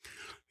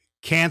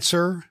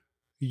cancer,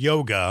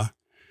 yoga,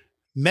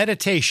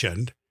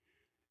 meditation,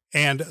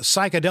 and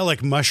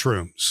psychedelic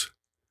mushrooms.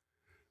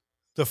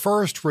 The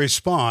first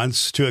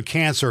response to a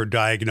cancer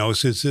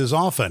diagnosis is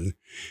often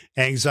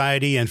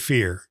anxiety and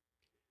fear.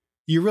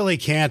 You really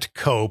can't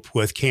cope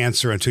with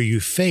cancer until you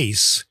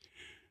face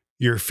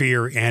your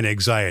fear and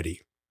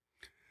anxiety.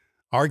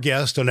 Our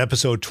guest on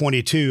episode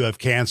 22 of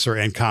Cancer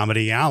and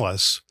Comedy,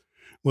 Alice,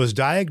 was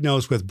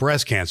diagnosed with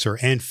breast cancer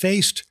and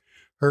faced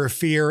her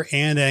fear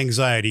and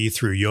anxiety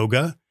through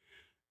yoga,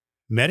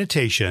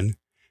 meditation,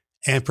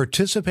 and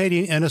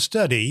participating in a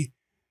study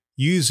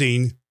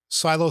using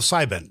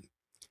psilocybin,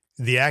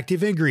 the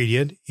active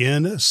ingredient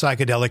in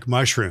psychedelic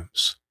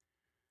mushrooms.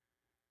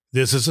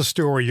 This is a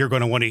story you're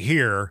going to want to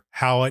hear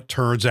how it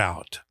turns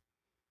out.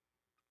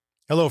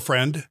 Hello,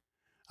 friend.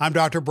 I'm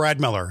Dr.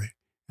 Brad Miller,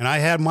 and I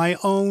had my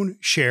own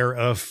share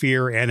of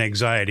fear and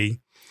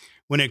anxiety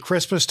when at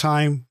Christmas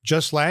time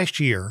just last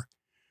year,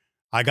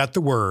 I got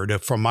the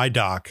word from my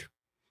doc,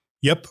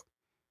 yep,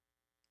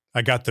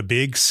 I got the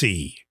big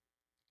C,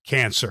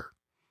 cancer.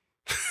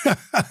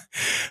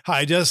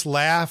 I just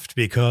laughed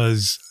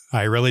because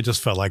I really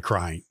just felt like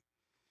crying.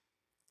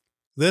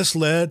 This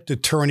led to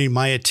turning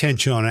my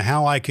attention on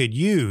how I could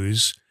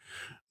use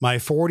my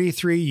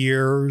 43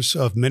 years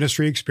of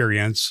ministry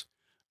experience,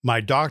 my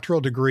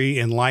doctoral degree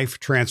in life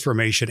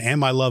transformation, and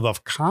my love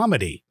of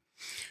comedy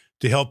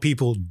to help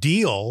people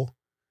deal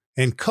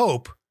and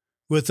cope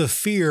with the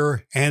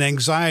fear and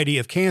anxiety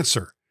of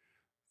cancer,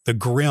 the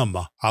grim,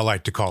 I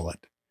like to call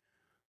it.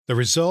 The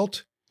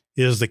result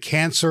is the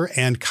Cancer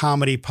and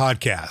Comedy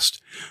podcast,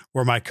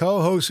 where my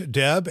co-host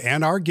Deb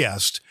and our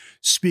guest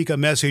speak a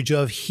message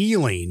of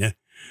healing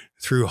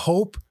through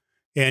hope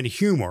and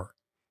humor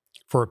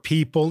for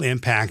people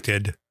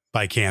impacted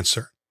by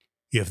cancer.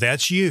 If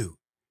that's you,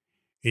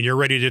 and you're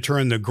ready to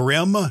turn the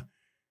grim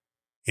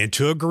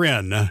into a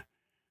grin,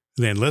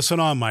 then listen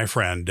on, my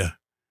friend.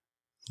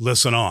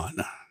 Listen on.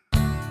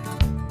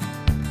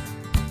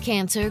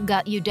 Cancer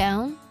got you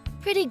down?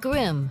 Pretty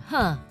grim,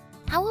 huh?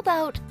 How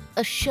about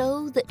a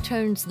show that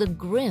turns the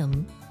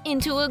grim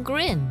into a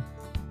grin?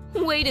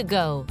 Way to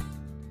go.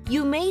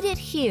 You made it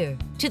here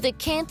to the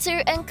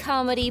Cancer and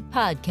Comedy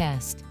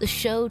podcast, the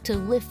show to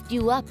lift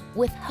you up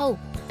with hope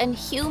and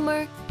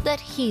humor that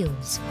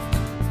heals.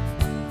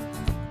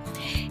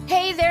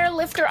 Hey there,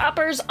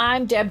 lifter-uppers.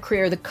 I'm Deb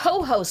Creer, the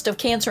co-host of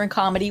Cancer and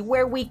Comedy,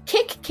 where we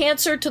kick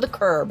cancer to the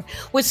curb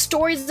with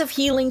stories of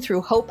healing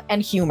through hope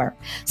and humor.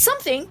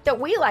 Something that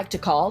we like to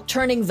call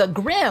turning the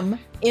grim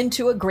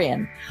into a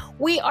grin.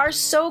 We are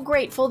so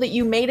grateful that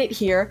you made it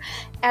here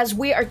as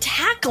we are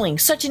tackling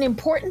such an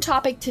important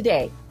topic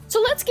today.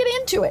 So let's get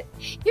into it.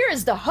 Here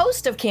is the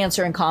host of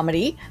Cancer and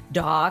Comedy,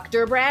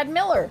 Dr. Brad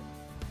Miller.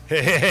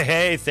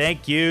 Hey,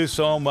 thank you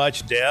so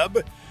much,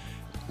 Deb.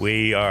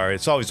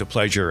 It's always a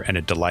pleasure and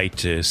a delight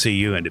to see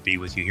you and to be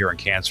with you here on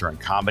Cancer and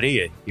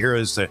Comedy. Here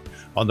is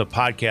on the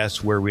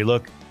podcast where we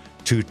look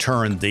to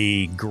turn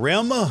the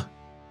grim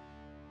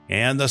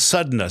and the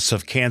suddenness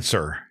of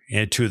cancer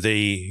into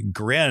the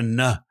grin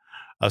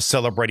of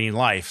celebrating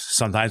life.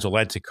 Sometimes we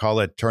like to call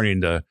it turning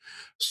the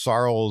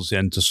sorrows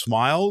into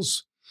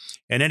smiles.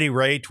 At any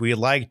rate, we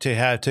like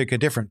to take a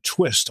different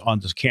twist on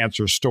this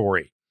cancer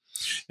story.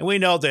 And we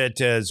know that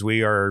as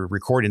we are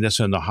recording this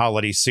in the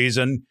holiday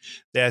season,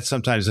 that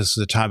sometimes this is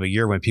the time of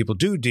year when people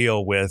do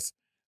deal with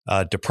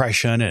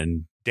depression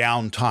and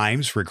down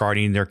times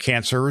regarding their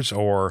cancers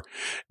or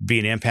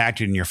being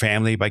impacted in your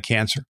family by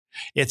cancer.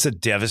 It's a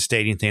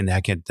devastating thing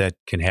that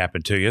can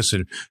happen to us.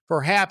 And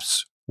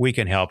perhaps we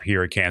can help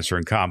here at Cancer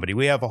and Comedy.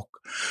 We have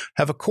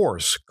a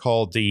course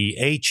called the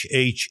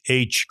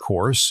HHH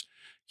course,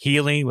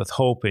 Healing with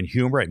Hope and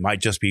Humor. It might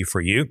just be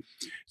for you.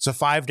 It's a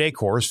 5-day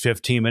course,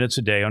 15 minutes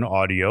a day on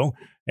audio,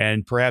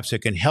 and perhaps it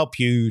can help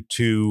you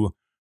to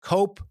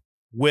cope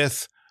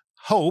with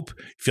hope.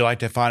 If you'd like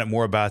to find out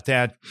more about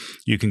that,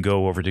 you can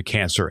go over to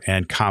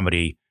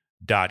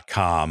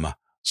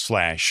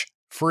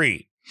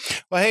cancerandcomedy.com/free.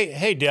 Well,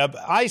 hey, Deb,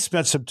 I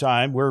spent some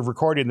time, we're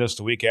recording this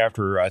the week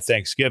after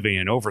Thanksgiving,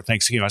 and over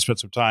Thanksgiving, I spent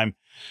some time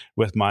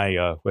with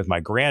my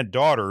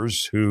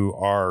granddaughters who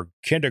are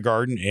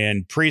kindergarten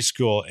and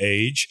preschool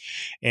age.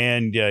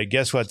 And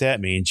guess what that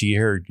means?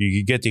 You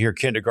get to hear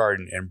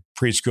kindergarten and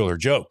preschooler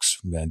jokes.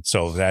 And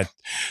so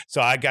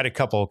I got a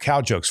couple of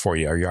cow jokes for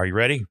you. Are you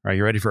ready? Are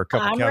you ready for a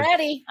couple of cow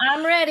jokes?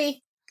 I'm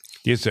ready.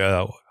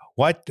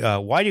 Why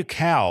do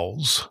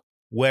cows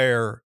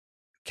wear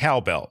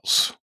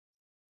cowbells?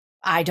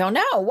 I don't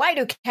know. Why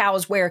do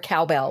cows wear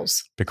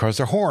cowbells? Because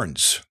their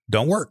horns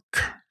don't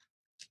work.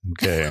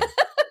 Okay.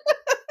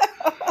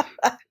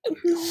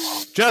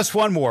 Just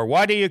one more.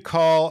 Why do you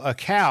call a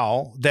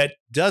cow that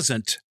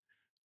doesn't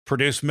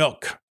produce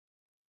milk?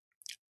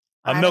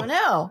 I don't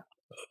know.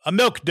 A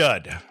milk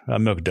dud. A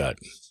milk dud.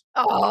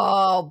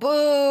 Oh,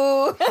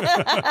 boo.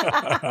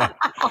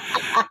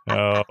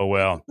 Oh,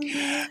 well.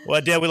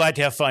 Well, Dad, we like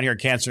to have fun here at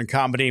Cancer and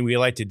Comedy. We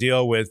like to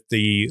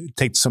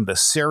take some of the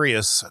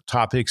serious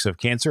topics of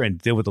cancer and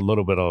deal with a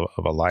little bit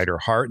of a lighter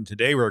heart. And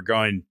today we're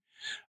going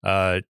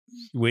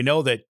We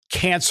know that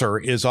cancer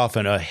is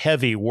often a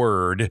heavy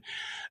word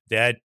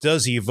that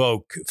does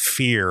evoke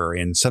fear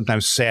and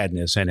sometimes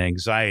sadness and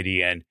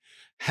anxiety, and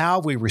how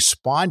we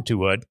respond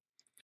to it,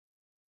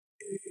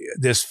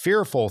 this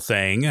fearful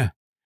thing,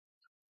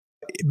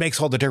 it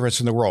makes all the difference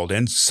in the world.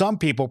 And some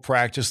people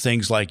practice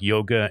things like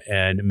yoga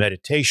and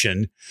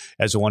meditation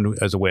as a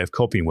way of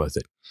coping with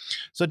it.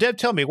 So, Deb,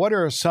 tell me, what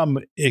are some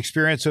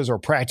experiences or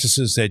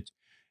practices that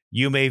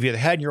you may have either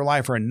had in your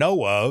life or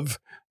know of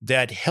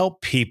that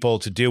help people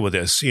to deal with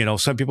this? You know,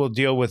 some people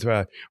deal with,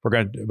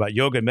 about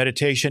yoga and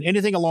meditation,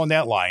 anything along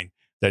that line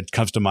that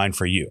comes to mind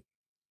for you.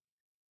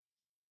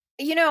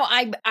 You know,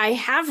 I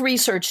have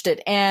researched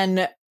it,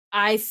 and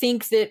I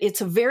think that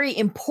it's a very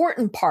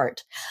important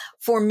part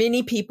for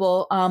many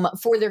people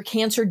for their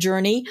cancer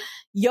journey.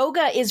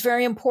 Yoga is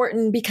very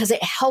important because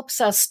it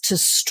helps us to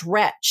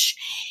stretch.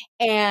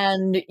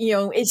 And, you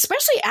know,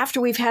 especially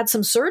after we've had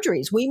some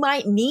surgeries, we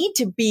might need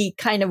to be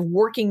kind of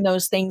working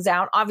those things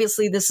out.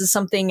 Obviously, this is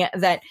something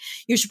that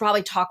you should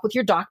probably talk with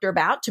your doctor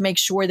about to make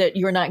sure that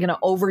you're not going to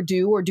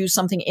overdo or do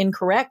something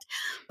incorrect.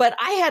 But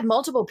I had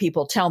multiple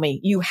people tell me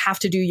you have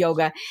to do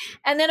yoga.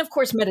 And then, of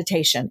course,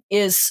 meditation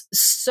is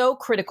so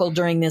critical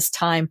during this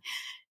time.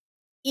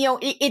 You know,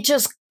 it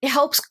just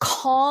helps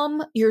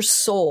calm your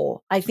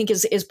soul, I think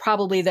is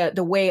probably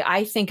the way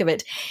I think of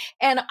it.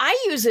 And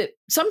I use it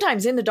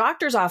sometimes in the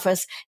doctor's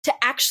office to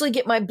actually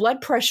get my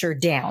blood pressure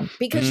down,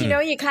 because, you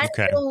know, you kind of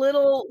get a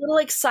little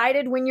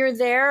excited when you're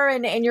there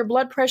and your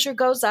blood pressure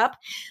goes up.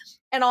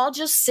 And I'll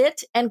just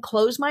sit and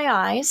close my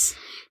eyes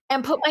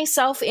and put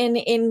myself in,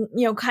 you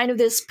know, kind of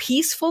this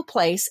peaceful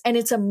place. And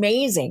it's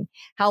amazing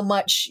how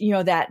much, you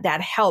know,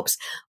 that helps.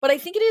 But I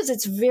think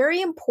it's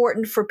very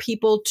important for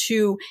people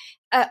to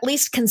at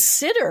least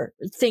consider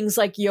things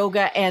like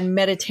yoga and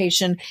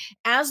meditation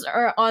as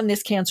are on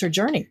this cancer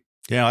journey.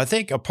 Yeah, I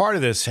think a part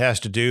of this has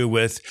to do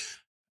with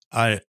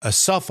a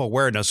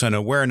self-awareness and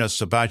awareness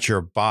about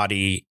your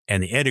body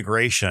and the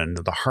integration,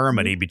 the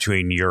harmony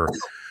between your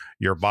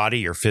body,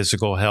 your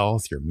physical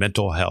health, your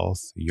mental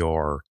health,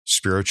 your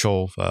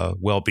spiritual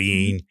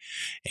well-being,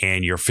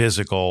 and your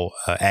physical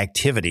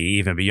activity,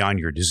 even beyond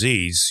your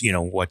disease. You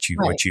know, what you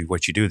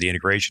do, the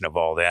integration of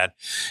all that.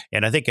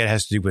 And I think it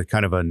has to do with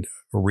kind of a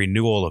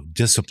renewal of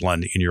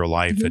discipline in your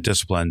life, a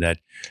discipline that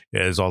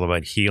is all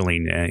about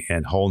healing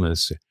and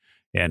wholeness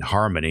and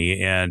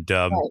harmony. And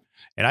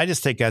I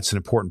just think that's an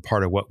important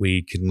part of what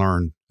we can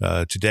learn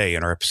today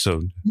in our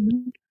episode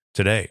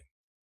today.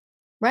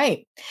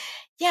 Right.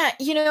 Yeah,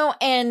 you know,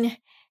 and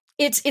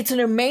it's an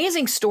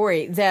amazing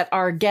story that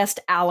our guest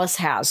Alice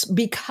has,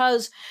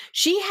 because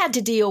she had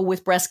to deal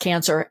with breast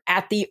cancer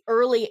at the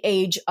early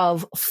age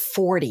of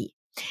 40.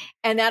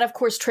 And that, of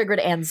course, triggered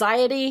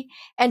anxiety.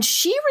 And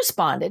she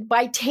responded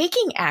by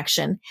taking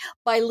action,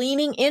 by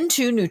leaning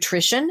into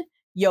nutrition,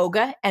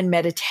 yoga, and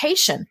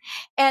meditation.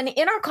 And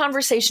in our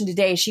conversation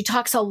today, she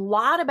talks a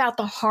lot about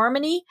the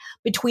harmony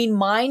between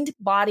mind,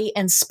 body,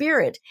 and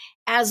spirit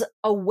as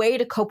a way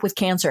to cope with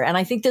cancer. And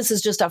I think this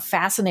is just a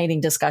fascinating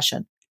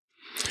discussion.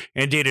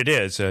 Indeed it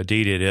is.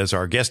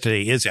 Our guest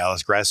today is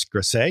Alice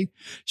Grasset.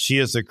 She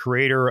is the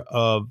creator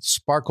of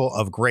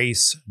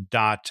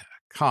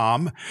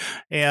sparkleofgrace.com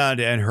and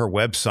her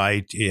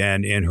website,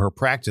 and in her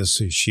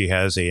practice, she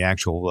has a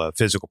actual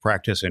physical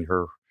practice in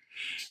her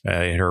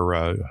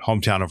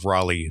hometown of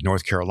Raleigh,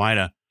 North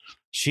Carolina.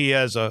 She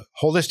has a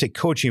holistic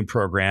coaching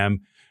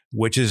program,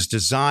 which is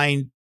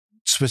designed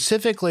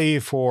specifically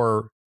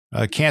for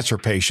cancer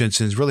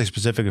patients, and is really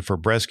specifically for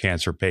breast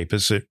cancer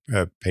patients,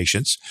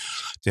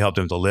 to help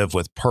them to live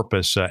with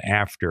purpose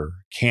after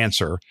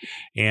cancer,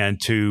 and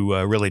to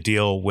really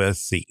deal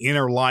with the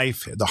inner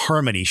life, the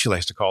harmony, she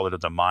likes to call it,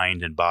 of the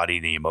mind and body,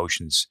 the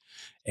emotions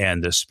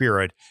and the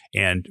spirit.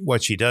 And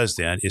what she does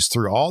then is,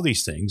 through all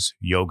these things,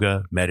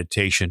 yoga,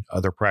 meditation,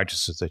 other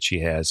practices that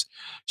she has,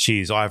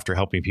 she's after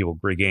helping people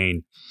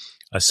regain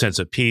a sense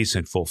of peace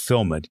and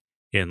fulfillment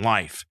in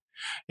life.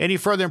 Any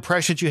further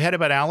impressions you had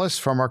about Alice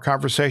from our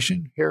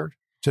conversation here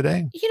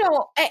today? You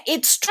know,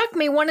 it struck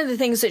me, one of the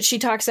things that she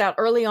talks about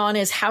early on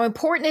is how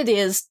important it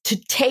is to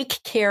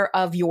take care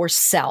of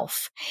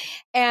yourself.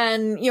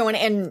 And, you know,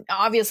 and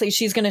obviously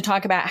she's going to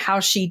talk about how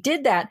she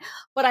did that,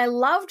 but I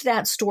loved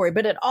that story.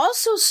 But it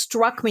also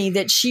struck me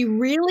that she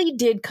really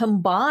did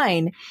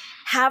combine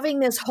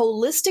having this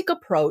holistic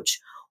approach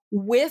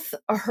with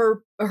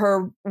her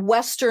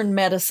Western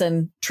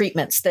medicine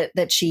treatments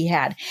that she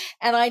had.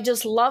 And I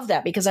just love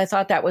that, because I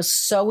thought that was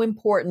so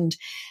important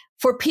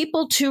for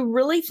people to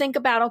really think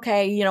about,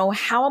 okay, you know,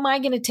 how am I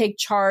going to take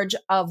charge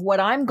of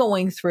what I'm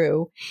going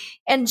through?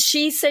 And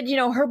she said, you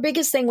know, her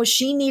biggest thing was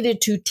she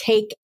needed to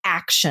take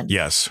action.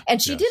 Yes.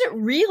 And she did it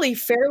really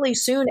fairly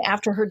soon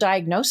after her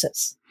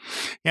diagnosis.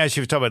 Yeah,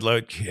 she was talking about,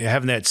 like,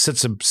 having that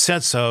sense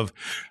of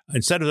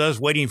instead of us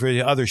waiting for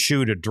the other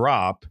shoe to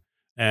drop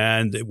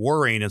and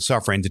worrying and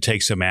suffering, to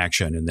take some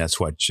action. And that's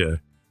what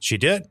she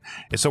did.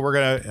 And so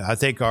I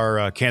think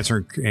our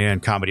cancer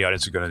and comedy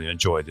audience are going to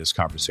enjoy this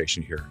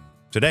conversation here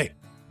today.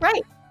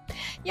 Right.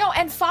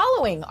 And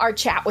following our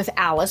chat with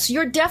Alice,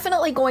 you're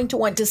definitely going to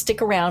want to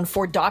stick around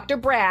for Dr.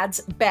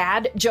 Brad's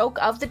Bad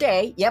Joke of the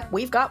Day. Yep,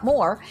 we've got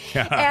more.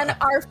 And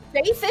our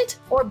Faith It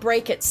or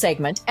Break It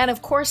segment. And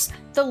of course,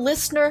 the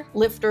Listener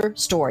Lifter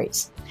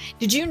Stories.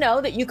 Did you know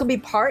that you can be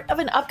part of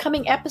an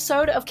upcoming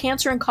episode of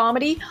Cancer and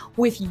Comedy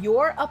with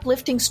your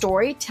uplifting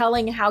story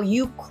telling how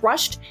you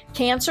crushed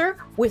cancer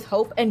with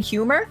hope and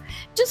humor?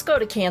 Just go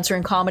to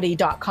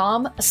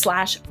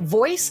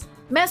cancerandcomedy.com/voice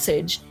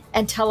message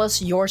and tell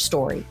us your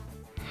story.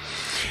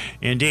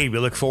 Indeed, we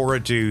look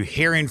forward to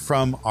hearing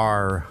from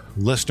our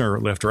listener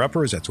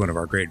lifter-uppers. That's one of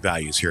our great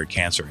values here at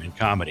Cancer and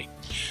Comedy.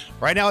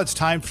 Right now, it's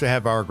time to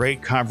have our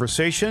great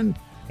conversation.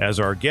 As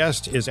our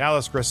guest is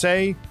Alice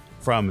Grasset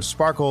from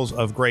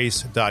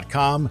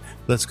sparklesofgrace.com.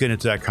 Let's get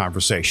into that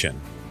conversation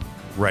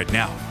right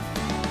now.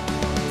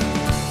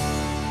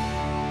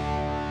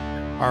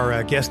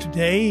 Our guest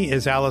today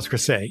is Alice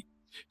Grasset.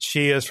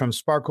 She is from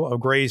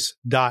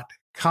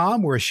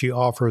sparklesofgrace.com, where she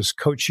offers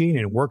coaching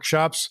and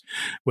workshops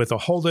with a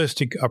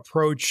holistic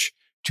approach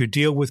to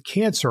deal with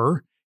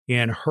cancer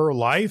in her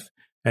life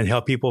and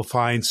help people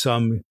find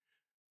some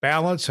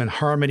balance and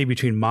harmony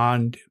between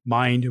mind,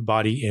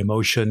 body,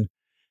 emotion,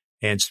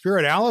 and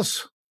spirit.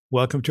 Alice,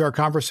 welcome to our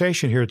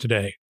conversation here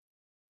today.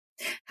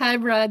 Hi,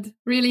 Brad.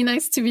 Really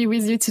nice to be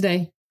with you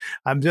today.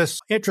 I'm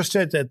just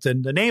interested that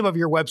the name of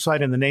your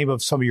website and the name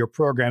of some of your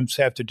programs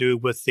have to do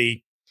with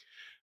the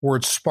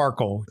word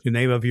sparkle. The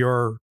name of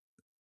your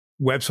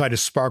website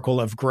is Sparkle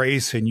of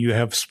Grace, and you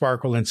have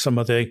sparkle in some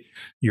of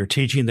your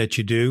teaching that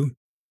you do.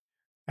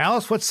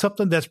 Alice, what's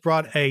something that's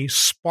brought a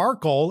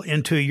sparkle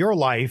into your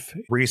life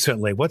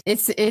recently?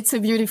 It's a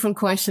beautiful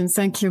question.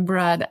 Thank you,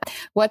 Brad.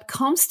 What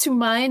comes to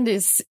mind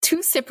is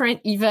two separate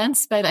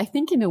events, but I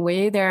think in a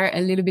way they're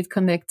a little bit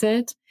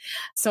connected.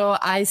 So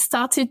I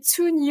started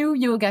 2 new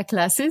yoga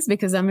classes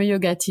because I'm a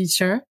yoga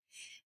teacher.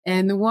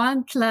 And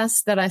one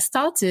class that I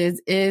started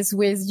is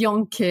with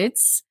young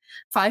kids,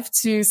 5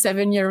 to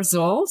 7 years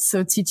old.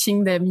 So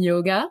teaching them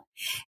yoga.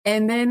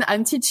 And then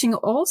I'm teaching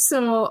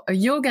also a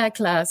yoga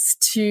class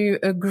to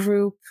a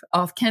group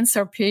of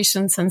cancer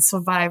patients and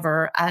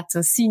survivors at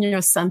a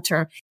senior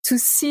center to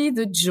see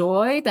the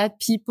joy that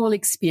people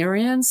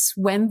experience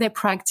when they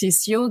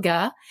practice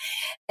yoga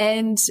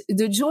and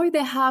the joy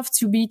they have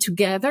to be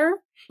together,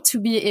 to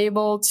be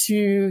able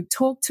to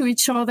talk to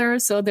each other.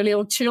 So the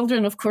little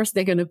children, of course,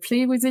 they're going to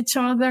play with each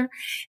other.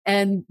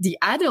 And the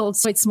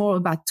adults, it's more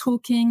about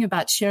talking,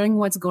 about sharing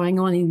what's going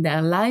on in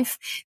their life.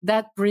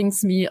 That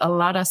brings me a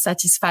lot of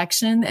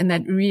satisfaction, and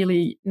that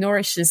really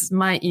nourishes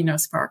my inner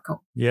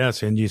sparkle.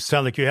 Yes, and you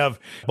sound like you have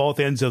both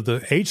ends of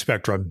the age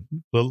spectrum,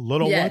 the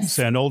little ones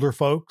and older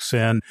folks.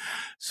 And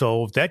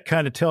so that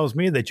kind of tells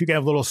me that you can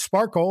have a little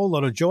sparkle, a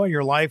little joy in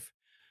your life,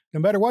 no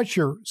matter what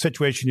your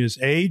situation is,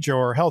 age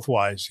or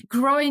health-wise.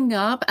 Growing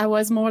up, I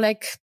was more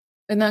like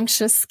an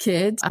anxious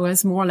kid. I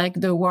was more like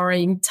the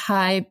worrying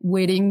type,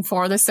 waiting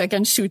for the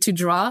second shoe to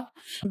drop.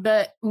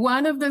 But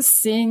one of the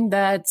things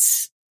that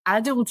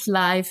adult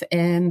life,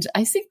 and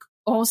I think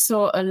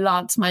also a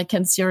lot my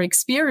cancer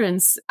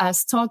experience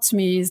has taught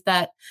me, is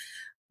that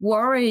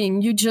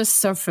worrying, you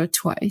just suffer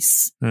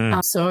twice.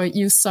 So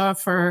you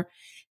suffer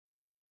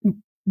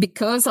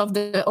because of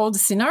all the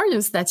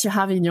scenarios that you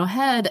have in your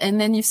head. And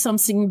then if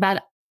something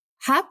bad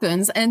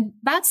happens, and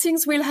bad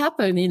things will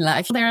happen in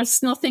life,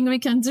 there's nothing we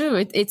can do.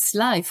 It's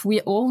life.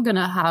 We're all going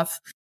to have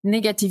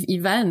negative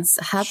events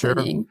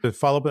happening. Sure. To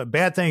follow up,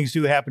 bad things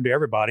do happen to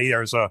everybody.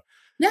 There's a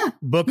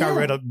book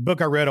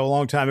I read a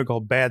long time ago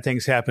called Bad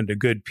Things Happen to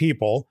Good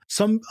People.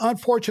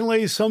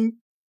 Unfortunately, some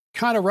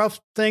kind of rough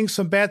things,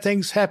 some bad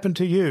things happened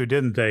to you,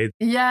 didn't they?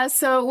 Yeah.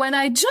 So when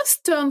I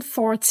just turned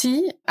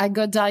 40, I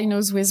got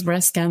diagnosed with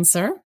breast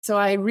cancer. So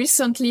I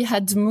recently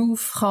had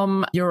moved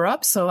from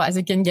Europe. So as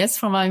you can guess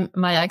from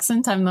my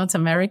accent, I'm not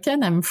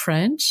American, I'm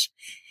French.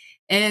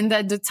 And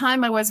at the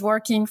time I was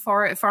working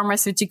for a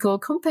pharmaceutical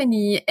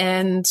company,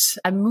 and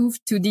I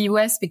moved to the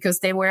US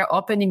because they were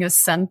opening a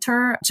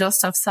center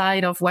just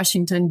outside of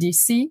Washington,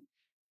 DC.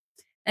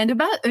 And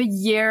about a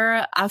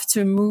year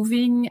after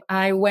moving,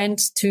 I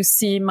went to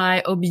see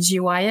my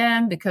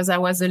OBGYN because I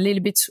was a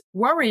little bit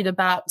worried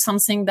about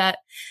something that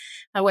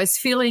I was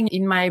feeling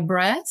in my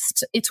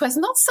breast. It was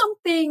not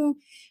something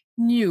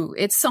new.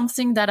 It's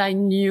something that I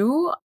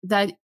knew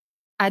that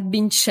had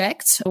been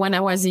checked when I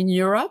was in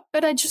Europe,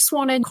 but I just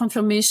wanted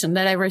confirmation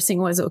that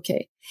everything was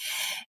okay.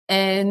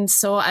 And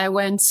so I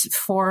went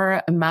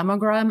for a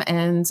mammogram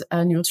and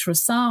an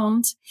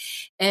ultrasound,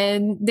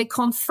 and they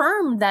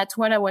confirmed that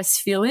what I was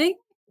feeling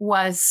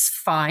was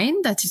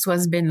fine, that it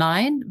was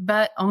benign,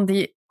 but on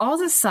the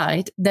other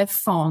side, they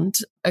found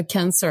a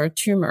cancer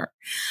tumor.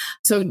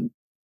 So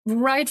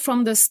right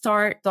from the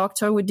start,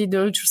 doctor who did the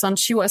ultrasound,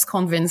 she was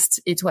convinced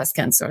it was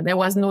cancer. There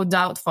was no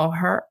doubt for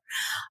her.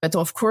 But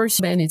of course,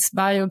 then it's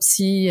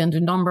biopsy and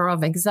a number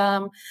of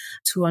exams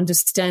to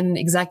understand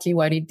exactly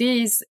what it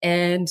is.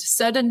 And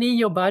suddenly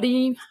your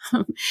body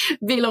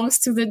belongs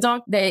to the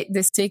doctor.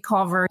 They take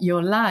over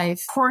your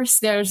life. Of course,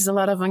 there's a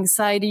lot of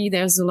anxiety.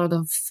 There's a lot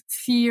of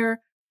fear.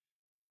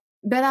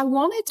 But I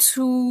wanted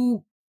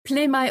to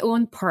play my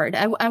own part.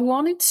 I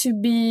wanted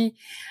to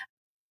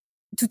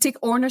take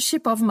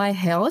ownership of my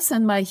health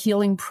and my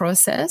healing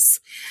process.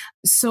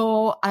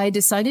 So I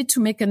decided to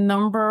make a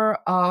number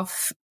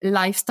of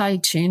lifestyle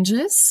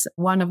changes,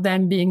 one of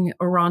them being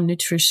around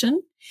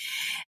nutrition,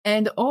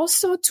 and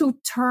also to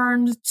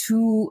turn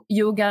to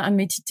yoga and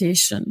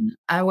meditation.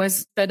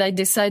 I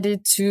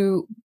decided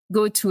to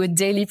go to a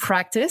daily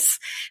practice.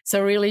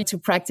 So really to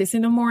practice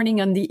in the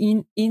morning and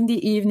in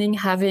the evening,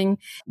 having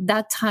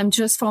that time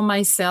just for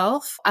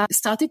myself. I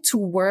started to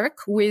work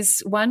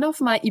with one of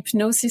my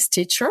hypnosis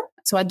teacher.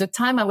 So at the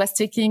time I was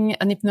taking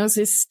an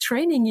hypnosis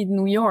training in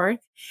New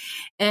York,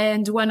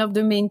 and one of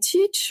the main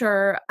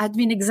teacher had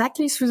been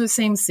exactly through the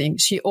same thing.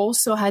 She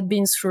also had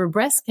been through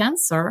breast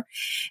cancer.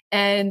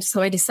 And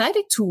so I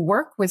decided to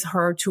work with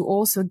her to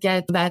also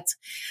get that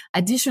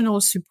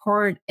additional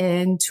support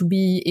and to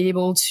be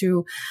able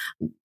to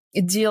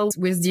deal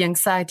with the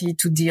anxiety,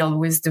 to deal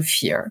with the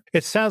fear.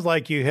 It sounds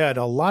like you had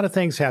a lot of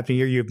things happening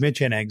here. You've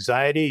mentioned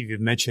anxiety,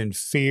 you've mentioned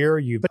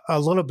fear,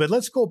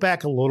 let's go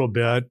back a little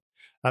bit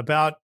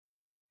about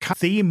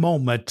the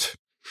moment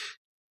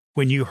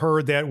when you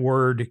heard that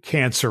word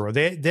cancer, or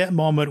that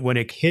moment when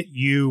it hit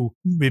you,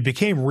 it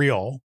became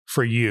real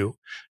for you.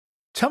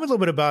 Tell me a little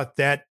bit about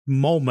that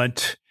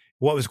moment,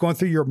 what was going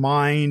through your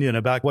mind and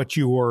about what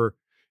you were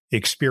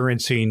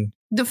experiencing.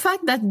 The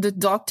fact that the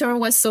doctor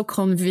was so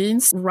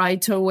convinced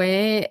right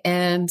away,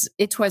 and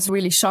it was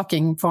really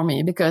shocking for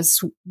me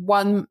because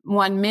one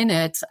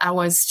minute I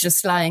was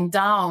just lying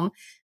down.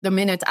 The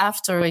minute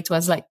after, it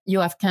was like, you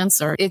have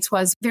cancer. It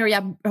was very,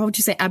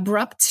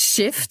 abrupt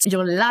shift.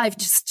 Your life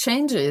just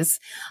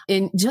changes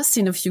in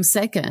a few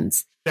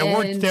seconds.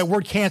 That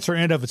word cancer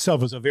in and of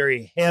itself is a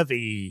very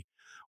heavy,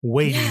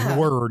 weighty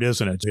word,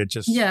 isn't it? It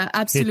just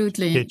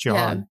absolutely hit you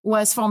hard.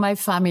 Was for my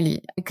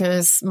family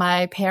because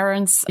my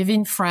parents live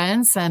in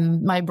France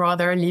and my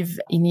brother live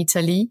in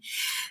Italy.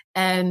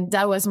 And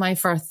that was my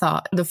first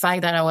thought. The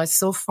fact that I was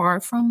so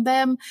far from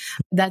them,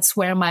 that's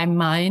where my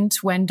mind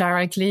went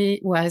directly,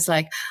 was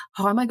like,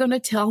 how am I going to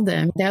tell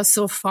them? They're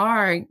so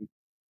far.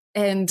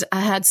 And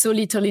I had so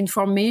little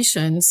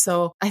information.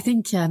 So I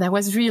think, that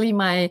was really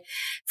my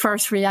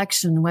first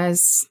reaction,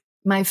 was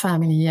my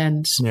family.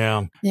 And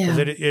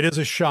it is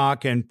a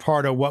shock. And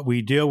part of what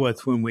we deal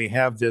with when we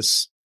have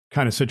this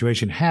kind of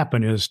situation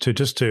happen is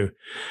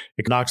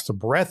it knocks the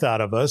breath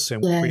out of us,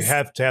 and we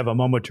have to have a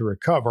moment to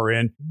recover.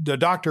 And the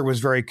doctor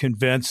was very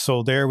convinced,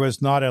 so there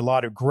was not a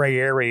lot of gray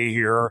area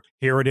here.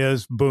 Here it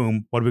is,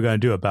 boom. What are we going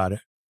to do about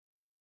it?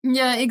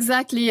 Yeah,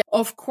 exactly.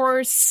 Of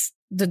course,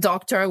 the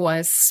doctor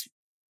was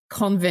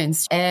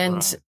convinced.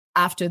 And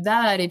after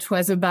that, it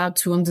was about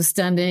to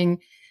understanding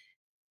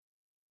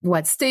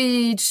what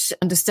stage,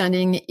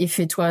 understanding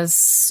if it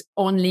was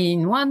only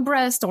in one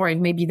breast or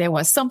maybe there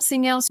was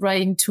something else,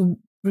 right, to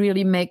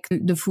really make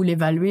the full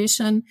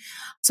evaluation.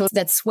 So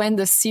that's when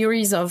the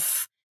series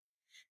of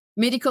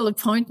medical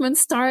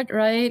appointments start,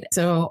 right?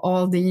 So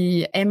all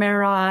the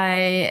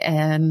MRI,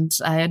 and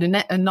I had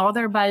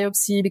another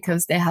biopsy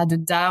because they had a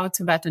doubt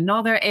about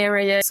another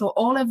area. So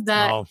all of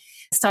that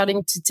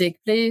starting to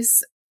take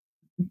place.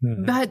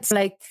 Mm-hmm. But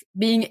like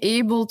being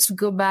able to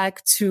go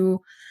back to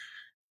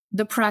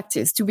the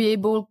practice, to be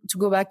able to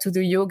go back to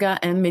the yoga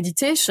and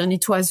meditation,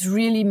 it was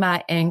really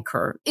my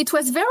anchor. It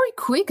was very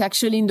quick,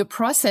 actually, in the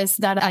process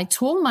that I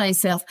told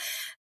myself,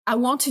 I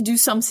want to do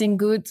something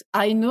good.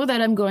 I know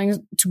that I'm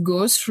going to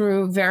go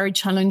through a very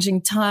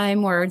challenging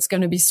time where it's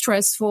going to be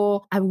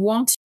stressful. I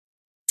want to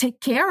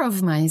take care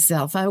of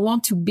myself. I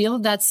want to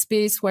build that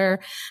space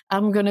where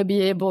I'm going to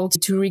be able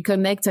to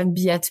reconnect and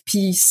be at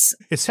peace.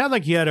 It sounds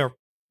like you had a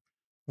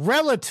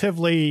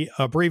relatively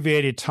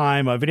abbreviated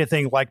time of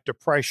anything like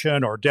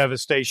depression or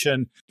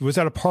devastation. Was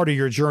that a part of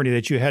your journey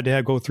that you had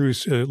to go through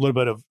a little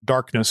bit of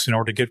darkness in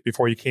order to get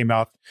before you came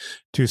out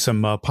to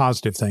some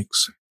positive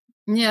things?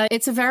 Yeah,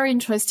 it's a very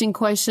interesting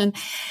question.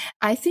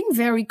 I think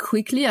very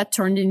quickly I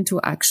turned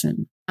into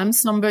action. I'm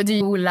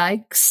somebody who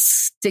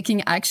likes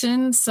taking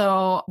action.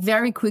 So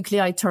very quickly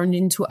I turned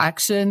into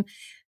action.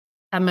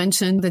 I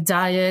mentioned the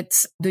diet,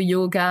 the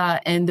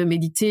yoga, and the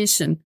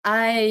meditation.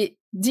 I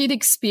did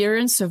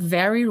experience a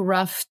very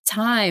rough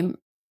time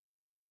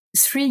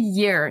 3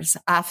 years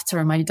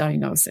after my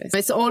diagnosis.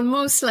 It's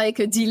almost like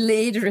a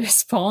delayed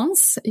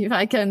response, if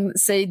I can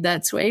say it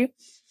that way.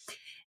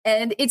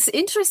 And it's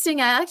interesting.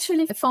 I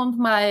actually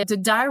found the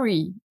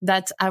diary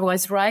that I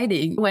was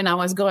writing when I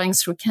was going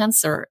through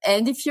cancer.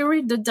 And if you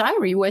read the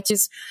diary, which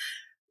is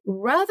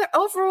rather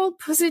overall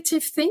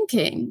positive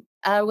thinking,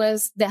 I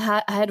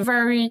had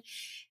very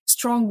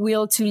strong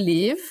will to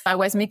live. I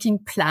was making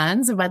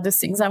plans about the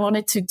things I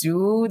wanted to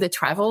do, the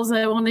travels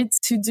I wanted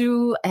to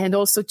do, and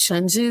also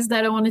changes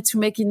that I wanted to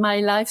make in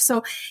my life.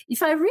 So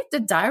if I read the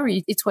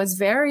diary, it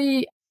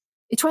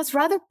was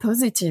rather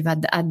positive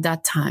at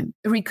that time.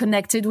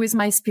 Reconnected with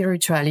my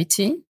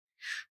spirituality,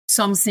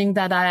 something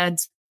that I had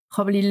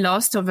probably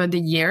lost over the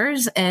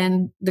years,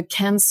 and the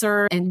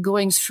cancer and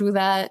going through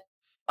that.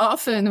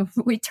 Often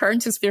we turn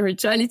to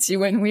spirituality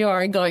when we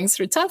are going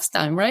through tough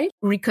time, right?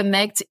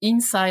 Reconnect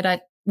inside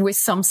with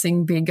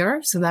something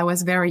bigger. So that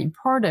was very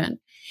important.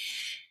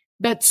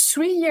 But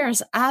 3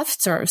 years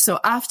after, so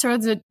after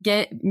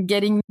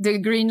getting the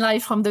green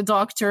light from the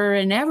doctor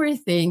and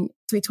everything,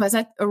 so it was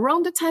at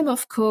around the time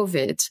of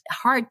COVID,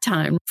 hard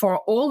time for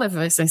all of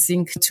us, I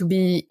think, to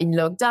be in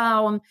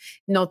lockdown,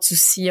 not to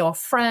see our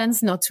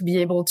friends, not to be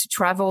able to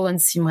travel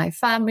and see my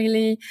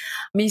family,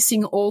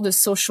 missing all the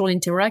social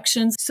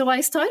interactions. So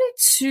I started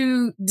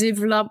to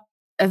develop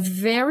a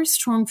very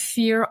strong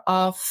fear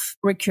of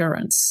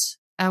recurrence.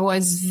 I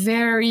was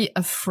very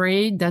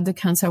afraid that the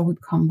cancer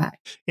would come back.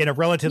 In a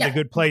relatively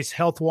good place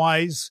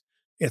health-wise,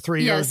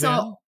 3 years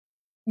in?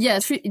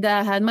 Yes,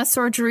 I had my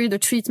surgery, the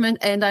treatment,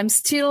 and I'm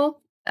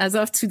still, as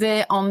of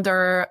today,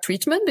 under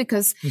treatment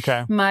because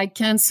my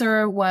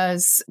cancer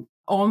was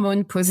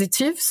hormone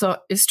positive, so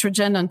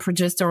estrogen and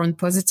progesterone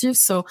positive.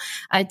 So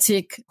I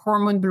take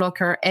hormone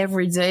blocker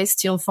every day,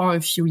 still for a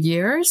few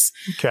years.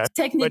 Okay.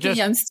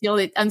 Technically, I'm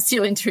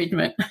still in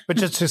treatment. But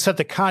just to set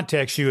the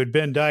context, you had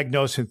been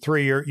diagnosed in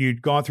 3 years.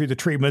 You'd gone through the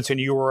treatments, and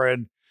you were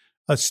in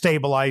a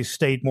stabilized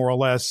state, more or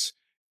less,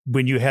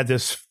 when you had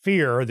this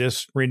fear,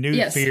 this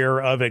renewed fear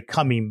of it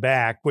coming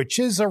back, which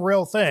is a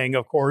real thing,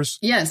 of course.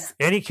 Yes.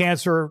 Any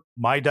cancer,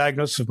 my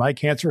diagnosis of my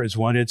cancer is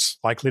when it's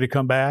likely to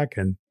come back,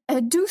 and I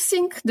do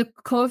think the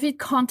COVID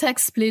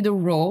context played a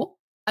role.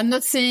 I'm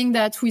not saying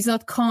that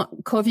without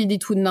COVID,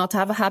 it would not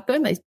have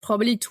happened. It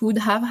probably would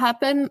have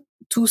happened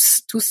to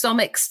some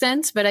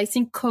extent, but I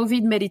think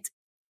COVID made it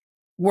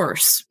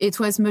worse. It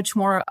was much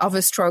more of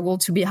a struggle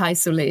to be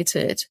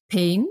isolated.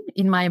 Pain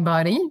in my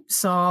body,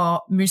 so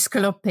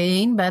muscular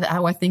pain, but I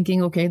was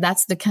thinking, okay,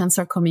 that's the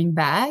cancer coming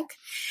back.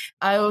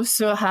 I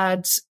also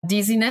had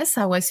dizziness.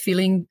 I was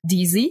feeling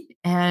dizzy,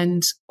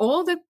 and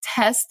all the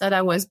tests that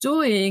I was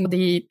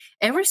doing,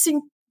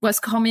 everything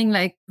was coming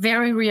like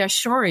very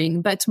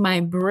reassuring, but my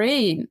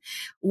brain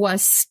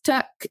was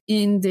stuck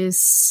in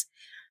this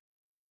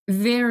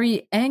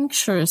very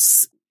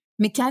anxious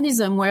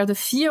mechanism where the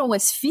fear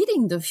was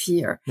feeding the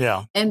fear.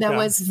 Yeah. And that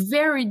was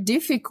very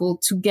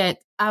difficult to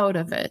get out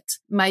of it.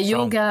 My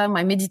yoga,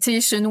 my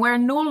meditation were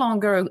no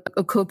longer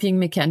a coping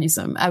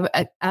mechanism.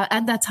 At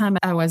that time,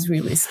 I was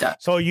really stuck.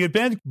 So you'd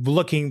been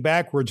looking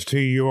backwards to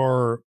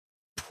your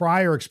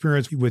prior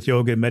experience with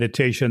yoga and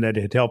meditation that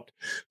had helped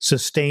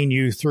sustain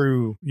you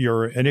through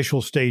your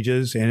initial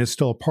stages, and it's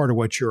still a part of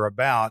what you're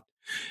about.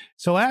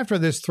 So after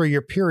this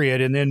 3-year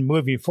period and then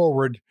moving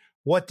forward,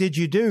 what did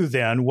you do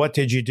then? What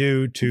did you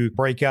do to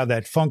break out of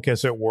that funk,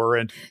 as it were?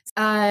 And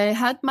I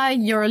had my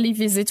yearly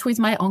visit with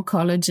my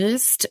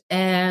oncologist.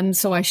 And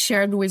so I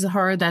shared with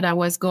her that I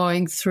was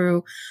going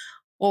through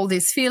all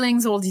these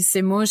feelings, all these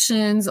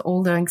emotions,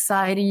 all the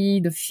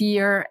anxiety, the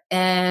fear.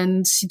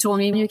 And she told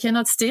me, you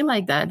cannot stay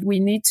like that. We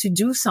need to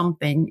do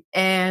something.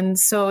 And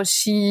so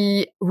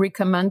she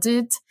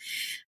recommended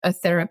a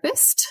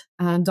therapist,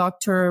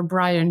 Dr.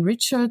 Brian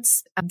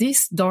Richards.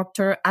 This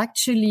doctor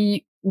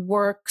actually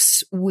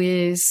works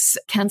with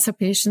cancer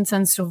patients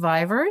and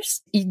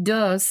survivors. He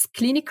does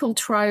clinical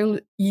trial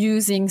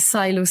using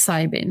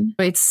psilocybin.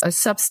 It's a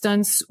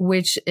substance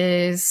which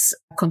is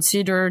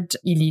considered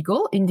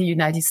illegal in the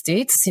United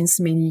States since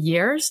many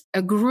years.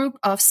 A group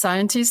of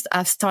scientists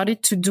have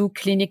started to do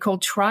clinical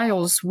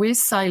trials with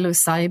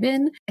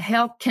psilocybin,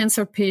 help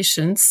cancer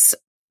patients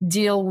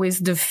deal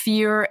with the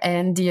fear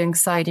and the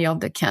anxiety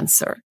of the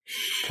cancer.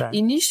 Okay.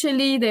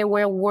 Initially, they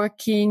were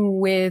working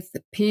with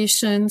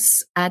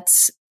patients at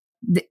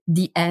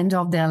the end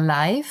of their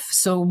life,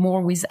 so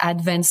more with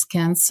advanced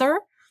cancer.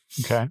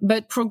 Okay.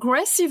 But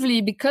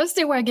progressively, because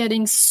they were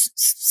getting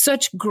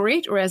such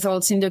great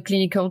results in the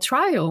clinical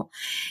trial,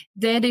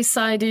 they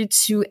decided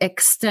to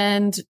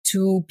extend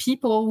to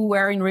people who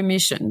were in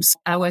remissions.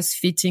 I was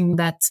fitting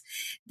that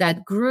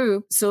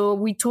group. So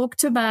we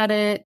talked about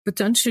it.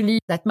 Potentially,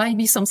 that might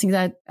be something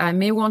that I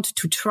may want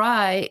to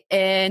try.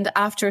 And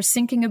after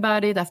thinking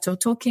about it, after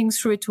talking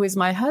through it with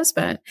my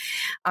husband,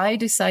 I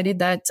decided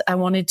that I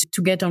wanted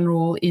to get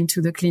enrolled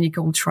into the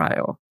clinical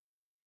trial.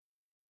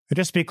 And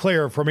just to be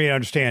clear for me to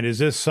understand, is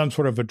this some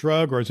sort of a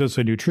drug, or is this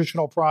a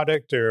nutritional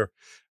product, or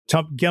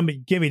give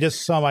me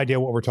just some idea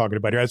what we're talking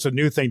about here? It's a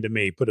new thing to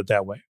me, put it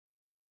that way.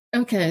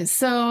 Okay,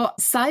 so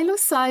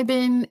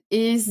psilocybin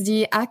is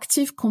the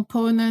active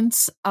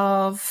component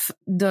of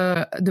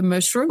the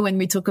mushroom when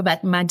we talk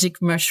about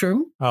magic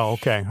mushroom. Oh,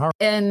 okay. All right.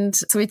 And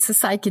so it's a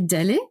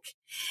psychedelic.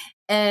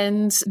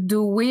 And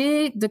the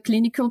way the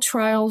clinical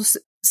trials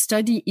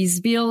study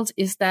is built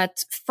is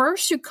that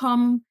first you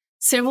come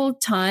several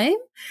times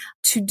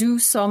to do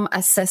some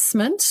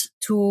assessment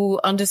to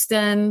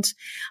understand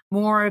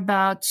more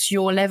about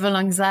your level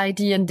of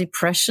anxiety and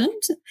depression,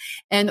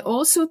 and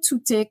also to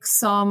take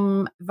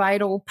some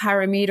vital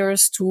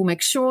parameters to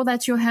make sure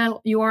that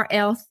you are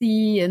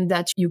healthy and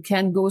that you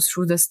can go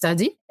through the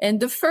study.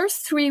 And the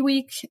first 3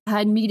 weeks, I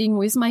had meeting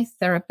with my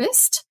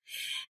therapist.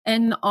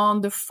 And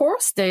on the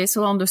fourth day,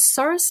 so on the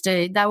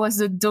Thursday, that was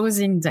the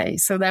dosing day.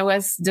 So that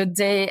was the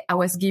day I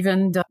was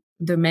given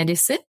the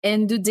medicine.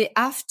 And the day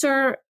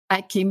after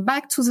I came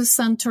back to the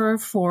center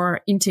for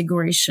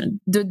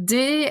integration. The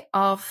day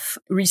of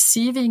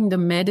receiving the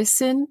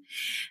medicine,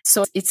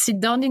 so it's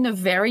done in a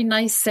very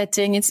nice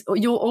setting.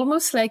 You're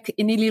almost like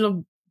in a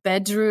little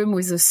bedroom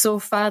with a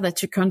sofa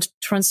that you can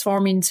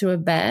transform into a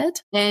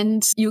bed,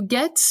 and you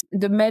get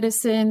the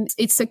medicine.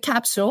 It's a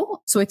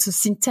capsule, so it's a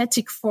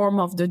synthetic form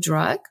of the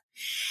drug.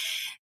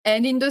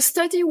 And in the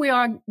study, we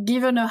are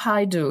given a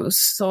high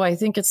dose. So I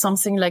think it's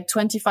something like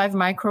 25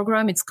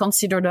 microgram. It's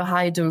considered a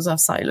high dose of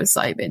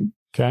psilocybin.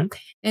 Okay.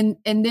 And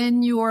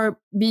then you are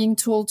being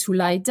told to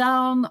lie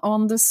down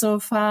on the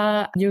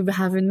sofa. You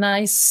have a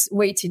nice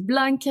weighted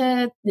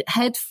blanket,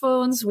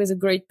 headphones with a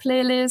great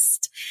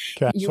playlist.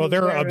 Okay. So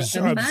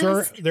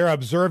they're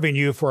observing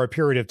you for a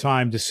period of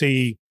time to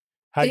see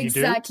how you do?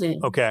 Exactly.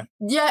 Okay.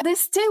 Yeah, they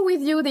stay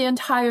with you the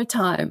entire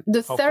time.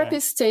 The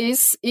therapist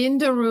stays in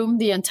the room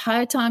the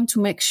entire time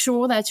to make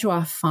sure that you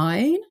are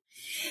fine.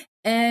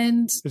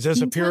 And is this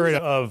a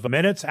period of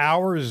minutes,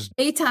 hours?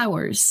 8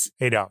 hours.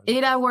 8 hours.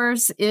 8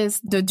 hours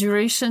is the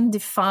duration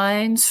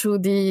defined through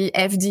the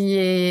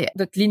FDA,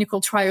 the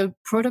clinical trial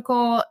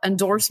protocol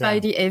endorsed by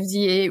the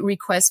FDA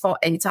request for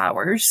 8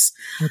 hours.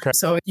 Okay.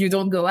 So you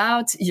don't go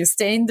out, you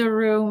stay in the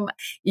room.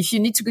 If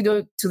you need to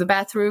go to the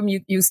bathroom,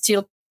 you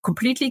still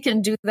completely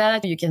can do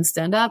that. You can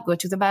stand up, go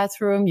to the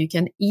bathroom. You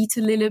can eat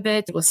a little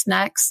bit with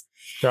snacks.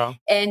 Yeah.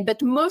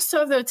 But most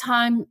of the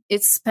time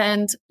it's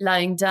spent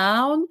lying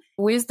down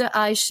with the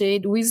eye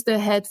shade, with the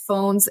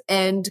headphones,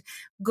 and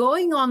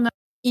going on an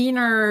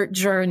inner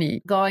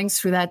journey, going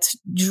through that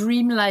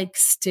dreamlike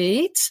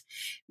state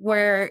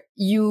where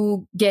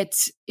you get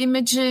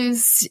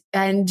images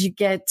and you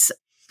get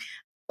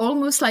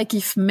almost like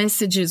if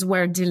messages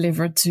were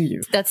delivered to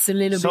you. That's a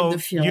little bit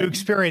the feeling. You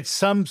experience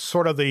some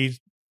sort of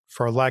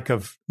for lack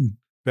of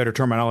better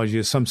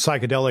terminology, some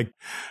psychedelic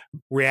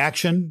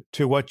reaction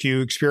to what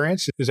you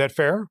experience. Is that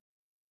fair?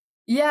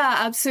 Yeah,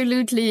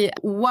 absolutely.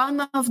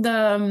 One of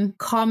the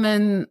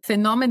common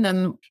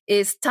phenomenon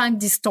is time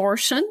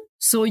distortion.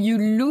 So you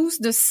lose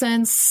the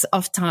sense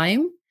of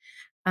time.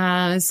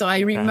 So I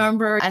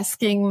remember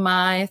asking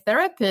my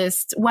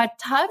therapist what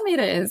time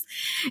it is.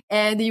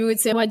 And he would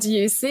say, what do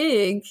you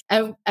think?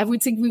 I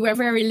would think we were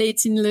very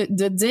late in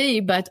the day,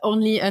 but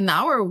only an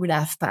hour would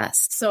have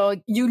passed. So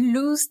you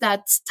lose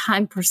that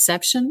time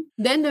perception.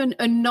 Then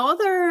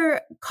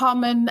another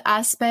common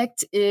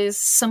aspect is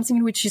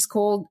something which is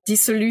called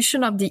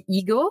dissolution of the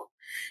ego.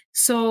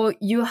 So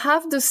you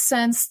have the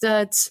sense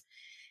that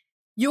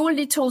your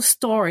little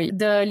story,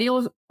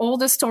 all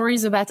the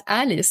stories about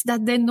Alice,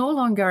 that they no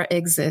longer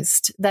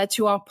exist, that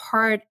you are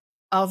part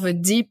of a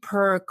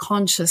deeper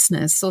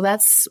consciousness. So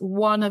that's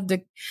one of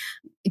the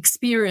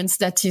experience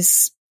that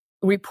is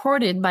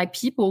reported by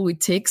people who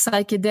take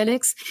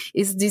psychedelics,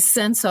 is this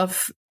sense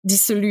of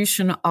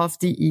dissolution of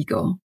the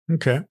ego.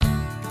 Okay.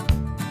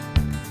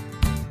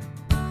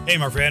 Hey,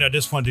 my friend, I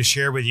just wanted to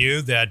share with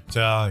you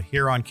that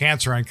here on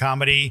Cancer and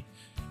Comedy,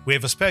 we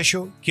have a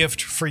special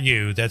gift for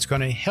you that's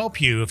going to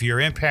help you if you're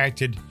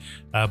impacted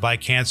by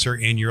cancer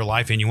in your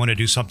life and you want to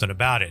do something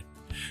about it.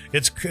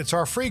 It's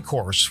our free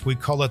course. We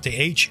call it the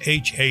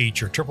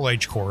HHH or Triple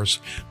H course,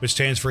 which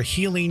stands for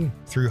Healing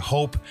Through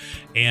Hope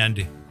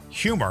and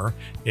Humor.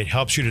 It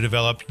helps you to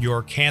develop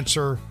your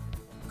cancer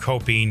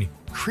coping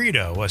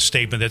credo, a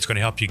statement that's going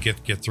to help you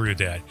get through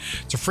that.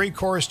 It's a free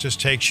course,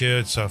 just takes you,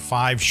 it's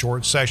 5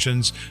 short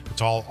sessions.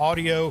 It's all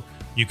audio.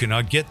 You can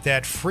get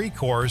that free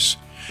course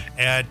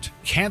at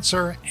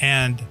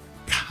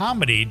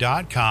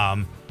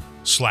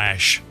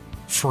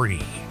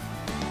cancerandcomedy.com/free.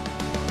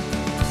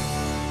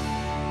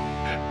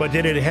 But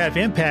did it have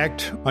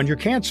impact on your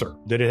cancer?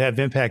 Did it have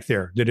impact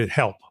there? Did it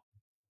help?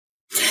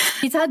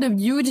 It had a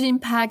huge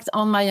impact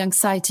on my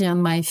anxiety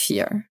and my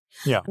fear.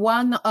 Yeah.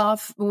 One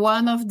of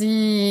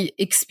the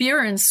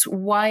experience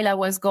while I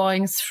was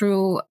going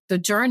through the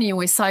journey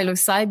with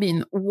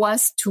psilocybin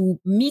was to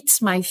meet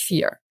my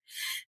fear.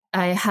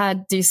 I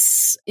had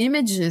these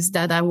images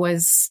that I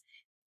was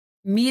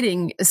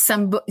meeting, a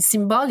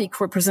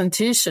symbolic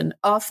representation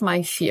of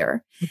my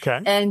fear,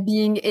 and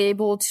being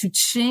able to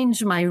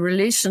change my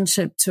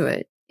relationship to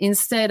it.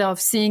 Instead of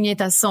seeing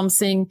it as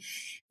something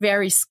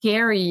very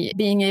scary,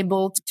 being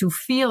able to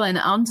feel and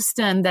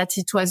understand that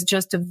it was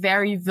just a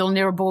very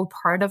vulnerable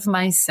part of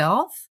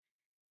myself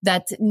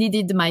that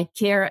needed my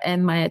care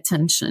and my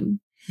attention.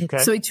 Okay.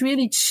 So it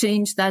really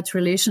changed that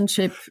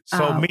relationship.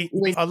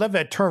 I love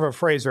that term of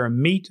phrase, or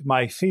meet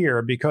my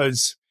fear,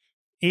 because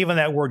even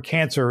that word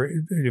cancer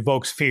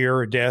evokes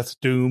fear, death,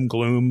 doom,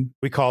 gloom.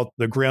 We call it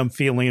the grim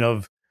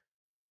feeling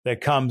that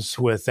comes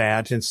with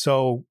that. And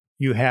so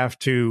you have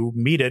to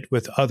meet it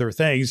with other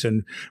things.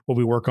 And what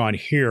we work on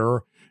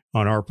here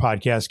on our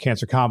podcast,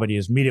 Cancer Comedy,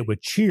 is meet it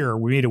with cheer.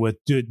 We meet it with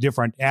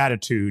different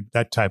attitude,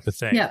 that type of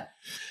thing. Yeah.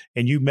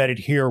 And you met it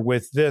here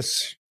with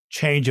this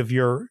change of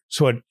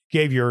so it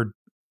gave your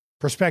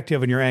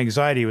perspective and your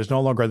anxiety was no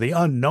longer the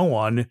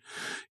unknown.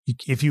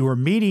 If you were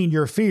meeting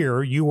your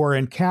fear, you were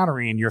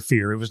encountering your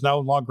fear. It was no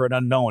longer an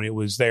unknown. It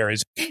was there.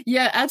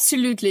 Yeah,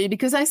 absolutely.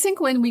 Because I think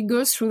when we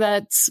go through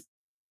that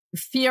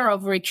fear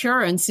of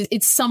recurrence,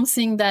 it's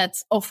something that,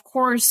 of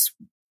course,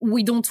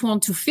 we don't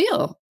want to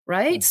feel.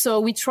 Right. So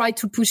we try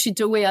to push it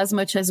away as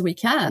much as we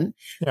can,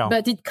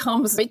 but it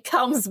comes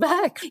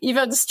back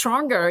even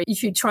stronger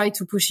if you try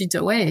to push it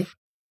away.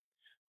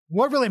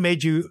 What really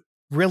made you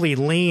really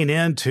lean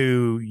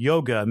into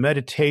yoga,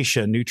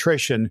 meditation,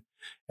 nutrition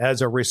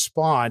as a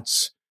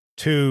response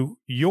to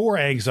your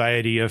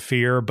anxiety of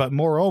fear, but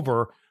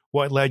moreover,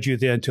 what led you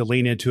then to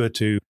lean into it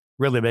to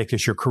really make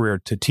this your career,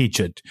 to teach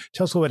it?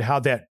 Tell us a little bit how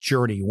that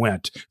journey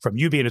went from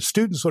you being a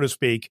student, so to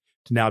speak,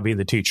 to now being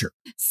the teacher.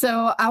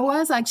 So I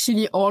was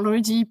actually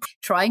already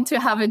trying to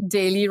have a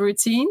daily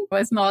routine. It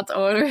was not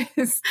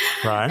always.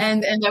 Right.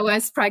 And I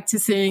was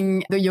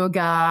practicing the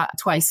yoga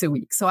twice a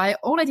week. So I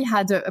already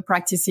had a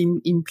practice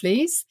in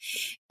place.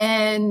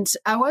 And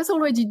I was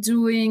already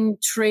doing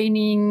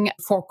training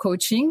for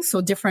coaching,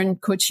 so different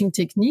coaching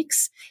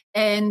techniques.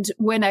 And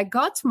when I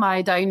got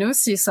my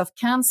diagnosis of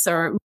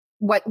cancer,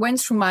 what went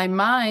through my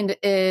mind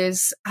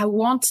is I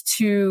want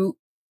to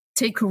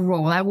take a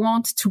role. I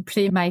want to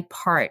play my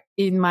part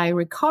in my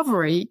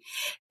recovery.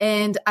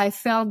 And I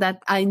felt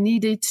that I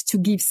needed to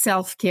give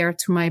self-care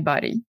to my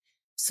body.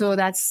 So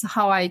that's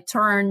how I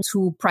turned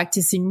to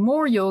practicing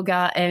more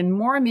yoga and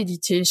more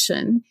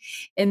meditation.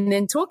 And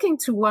then talking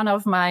to one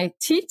of my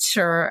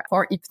teacher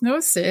for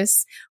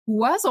hypnosis, who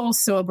was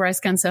also a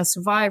breast cancer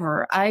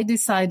survivor, I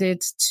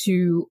decided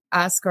to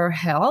ask her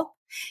help.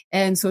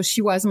 And so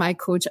she was my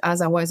coach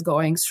as I was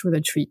going through the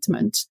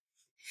treatment.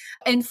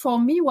 And for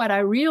me, what I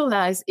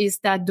realized is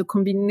that the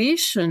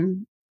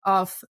combination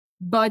of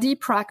body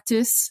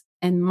practice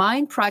and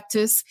mind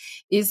practice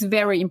is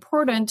very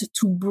important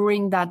to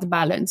bring that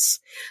balance,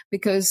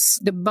 because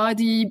the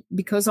body,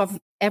 because of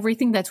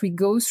everything that we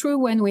go through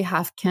when we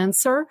have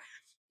cancer,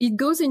 it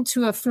goes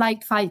into a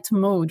flight-fight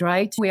mode,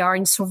 right? We are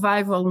in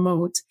survival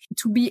mode.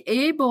 To be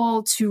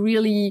able to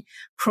really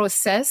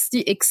process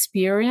the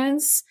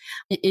experience,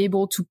 be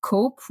able to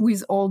cope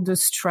with all the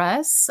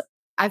stress,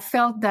 I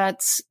felt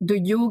that the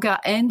yoga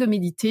and the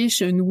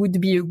meditation would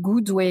be a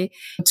good way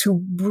to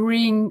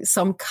bring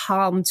some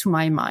calm to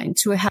my mind,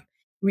 to help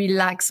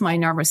relax my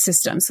nervous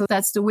system. So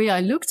that's the way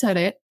I looked at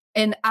it.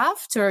 And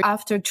after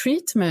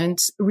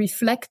treatment,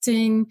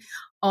 reflecting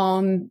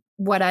on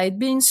what I'd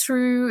been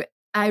through,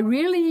 I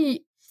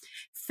really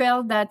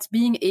felt that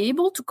being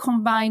able to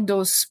combine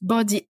those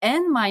body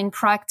and mind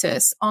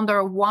practice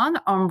under one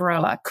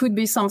umbrella could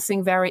be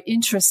something very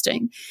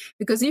interesting.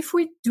 Because if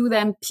we do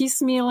them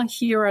piecemeal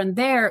here and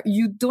there,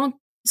 you don't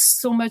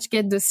so much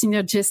get the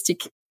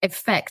synergistic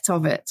effect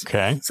of it.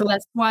 Okay. So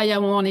that's why I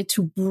wanted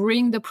to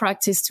bring the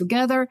practice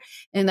together.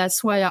 And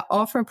that's why I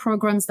offer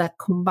programs that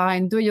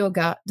combine the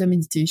yoga, the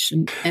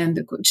meditation, and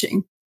the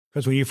coaching.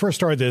 Because when you first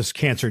started this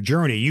cancer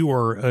journey, you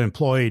were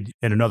employed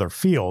in another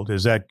field.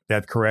 Is that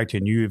correct?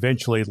 And you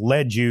eventually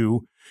led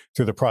you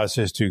through the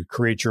process to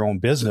create your own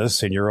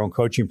business and your own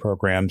coaching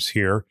programs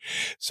here.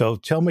 So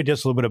tell me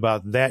just a little bit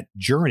about that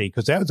journey,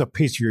 because that was a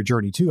piece of your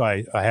journey too,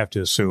 I have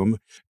to assume,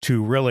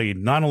 to really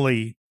not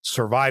only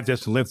survive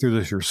this and live through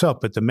this yourself,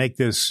 but to make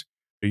this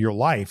your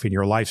life and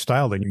your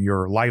lifestyle and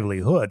your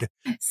livelihood.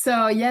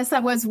 So yes,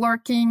 I was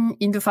working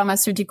in the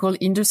pharmaceutical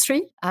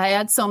industry. I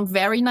had some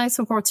very nice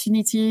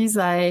opportunities.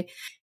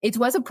 It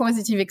was a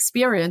positive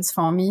experience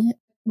for me.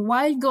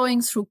 While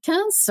going through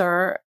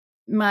cancer,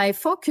 my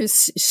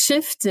focus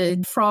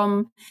shifted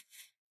from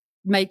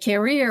my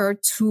career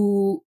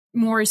to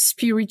more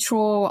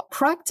spiritual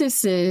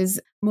practices,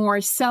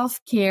 more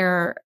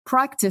self-care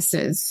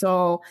practices.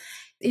 So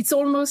it's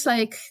almost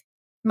like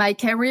my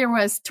career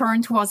was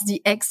turned towards the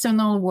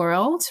external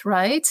world,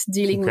 right?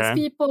 Dealing with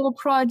people,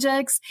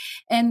 projects,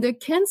 and the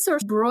cancer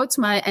brought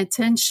my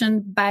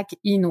attention back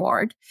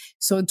inward.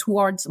 So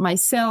towards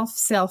myself,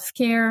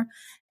 self-care,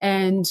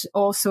 and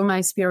also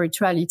my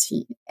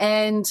spirituality.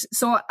 And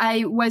so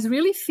I was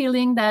really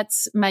feeling that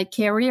my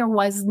career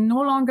was no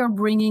longer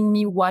bringing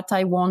me what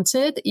I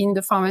wanted in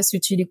the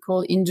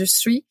pharmaceutical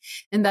industry,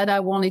 and that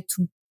I wanted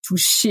to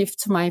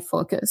shift my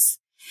focus.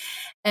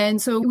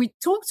 And so we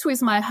talked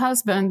with my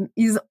husband.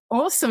 He's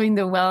also in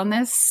the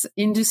wellness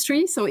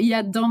industry. So he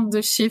had done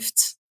the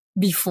shift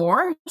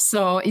before.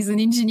 So he's an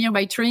engineer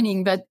by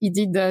training, but he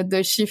did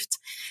the shift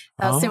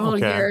several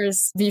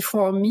years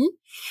before me.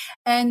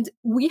 And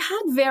we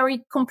had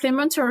very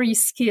complementary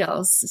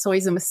skills. So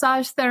he's a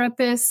massage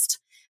therapist.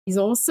 He's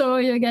also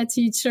a yoga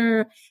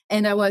teacher.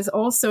 And I was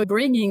also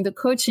bringing the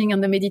coaching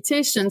and the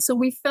meditation. So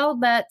we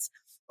felt that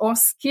our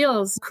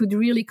skills could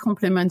really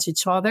complement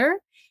each other.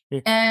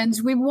 And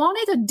we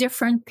wanted a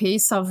different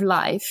pace of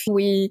life.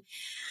 We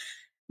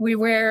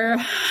were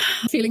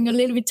feeling a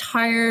little bit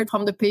tired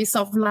from the pace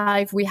of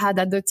life we had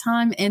at the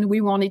time, and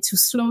we wanted to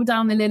slow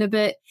down a little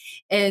bit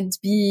and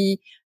be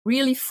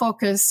really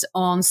focused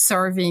on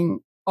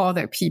serving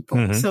other people.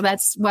 Mm-hmm. So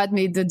that's what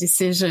made the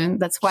decision.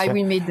 That's why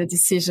we made the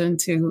decision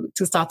to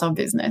start our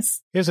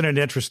business. Isn't it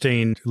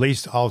interesting? At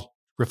least I'll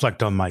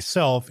reflect on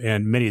myself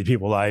and many of the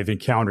people I've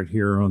encountered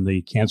here on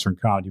the Cancer and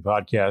Comedy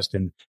podcast,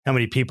 and how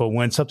many people,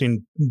 when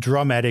something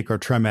dramatic or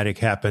traumatic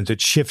happens,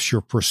 it shifts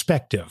your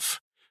perspective.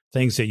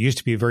 Things that used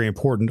to be very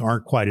important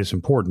aren't quite as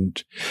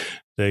important.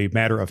 the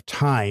matter of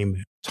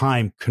time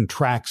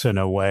contracts in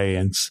a way,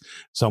 and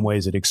some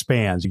ways it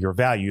expands. Your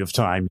value of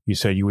time, you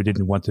said you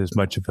didn't want as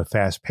much of a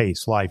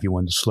fast-paced life. You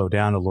wanted to slow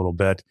down a little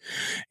bit.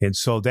 And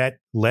so that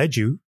led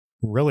you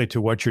really to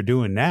what you're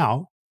doing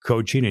now,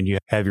 coaching, and you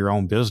have your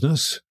own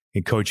business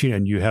in coaching,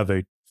 and you have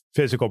a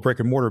physical brick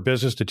and mortar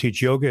business to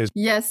teach yoga.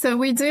 Yes, so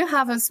we do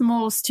have a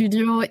small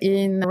studio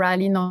in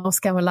Raleigh,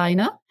 North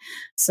Carolina.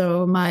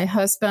 So my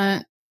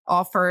husband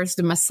offers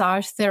the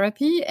massage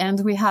therapy,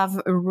 and we have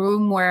a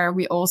room where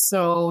we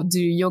also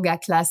do yoga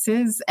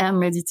classes and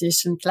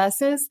meditation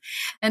classes.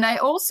 And I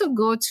also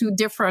go to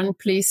different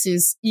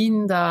places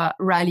in the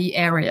Raleigh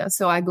area.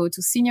 So I go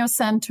to senior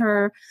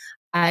center.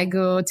 I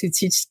go to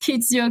teach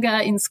kids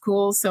yoga in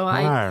school. So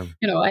I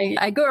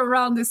go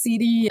around the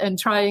city and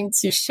trying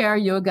to share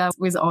yoga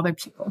with other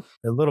people.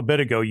 A little bit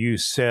ago, you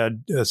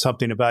said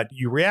something about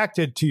you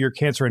reacted to your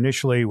cancer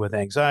initially with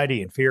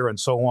anxiety and fear and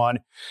so on,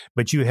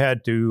 but you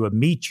had to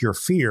meet your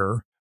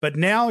fear. But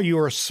now you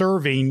are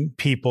serving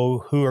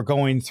people who are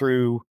going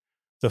through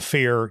the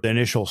fear, the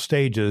initial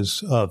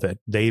stages of it.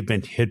 They've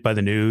been hit by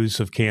the news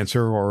of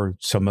cancer or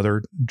some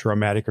other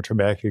dramatic or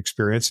traumatic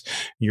experience.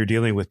 You're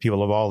dealing with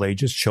people of all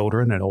ages,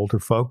 children and older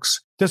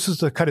folks. This is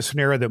the kind of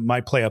scenario that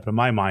might play up in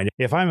my mind.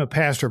 If I'm a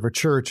pastor of a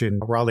church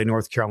in Raleigh,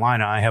 North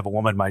Carolina, I have a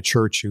woman in my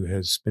church who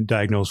has been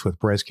diagnosed with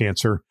breast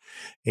cancer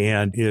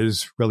and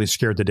is really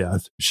scared to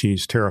death.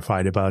 She's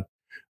terrified about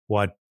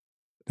what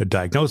the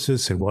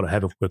diagnosis and what I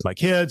have with my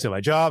kids and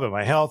my job and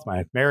my health,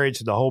 my marriage,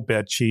 the whole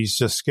bit. She's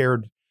just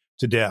scared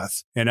to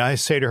death. And I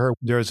say to her,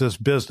 there's this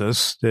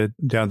business that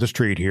down the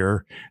street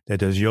here that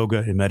does yoga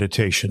and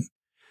meditation.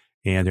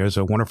 And there's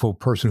a wonderful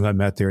person who I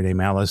met there named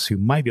Alice who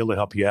might be able to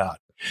help you out.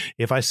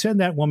 If I send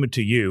that woman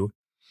to you,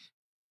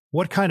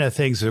 what kind of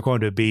things are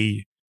going to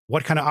be,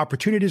 what kind of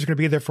opportunities are going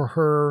to be there for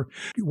her?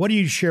 What do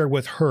you share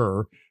with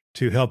her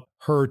to help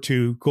her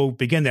to go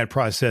begin that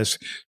process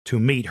to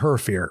meet her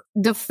fear?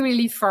 The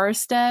really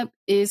first step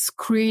is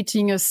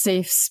creating a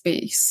safe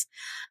space.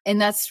 And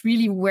that's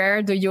really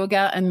where the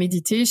yoga and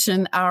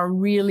meditation are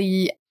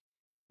really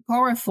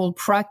powerful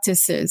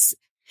practices.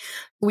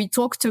 We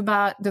talked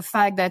about the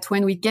fact that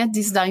when we get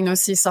this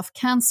diagnosis of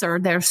cancer,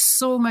 there's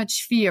so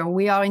much fear.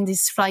 We are in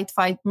this fight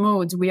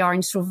mode. We are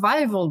in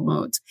survival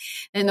mode.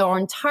 And our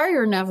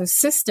entire nervous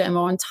system,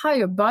 our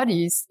entire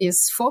bodies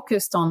is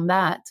focused on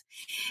that.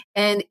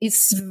 And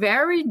it's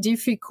very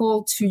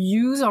difficult to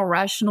use our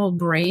rational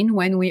brain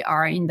when we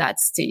are in that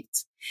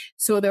state.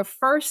 So the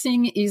first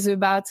thing is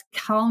about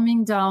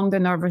calming down the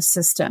nervous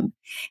system.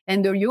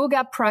 And the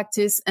yoga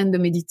practice and the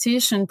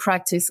meditation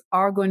practice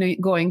are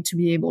going to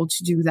be able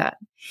to do that.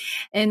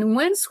 And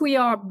once we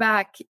are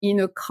back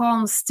in a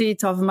calm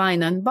state of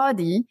mind and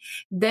body,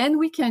 then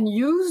we can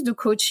use the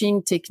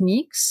coaching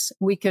techniques.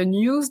 We can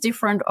use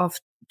different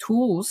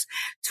tools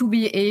to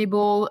be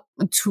able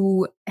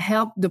to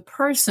help the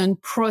person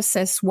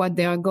process what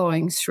they are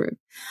going through.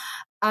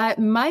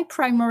 My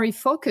primary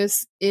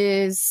focus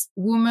is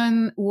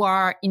women who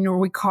are in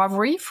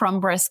recovery from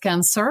breast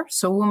cancer.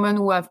 So women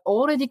who have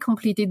already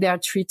completed their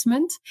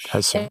treatment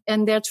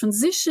and they're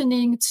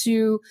transitioning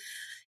to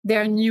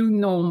their new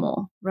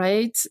normal,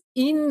 right?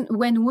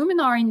 When women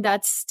are in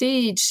that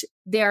stage,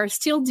 they are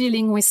still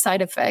dealing with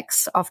side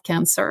effects of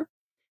cancer.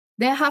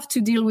 They have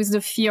to deal with the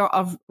fear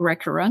of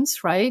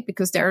recurrence, right?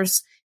 Because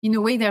in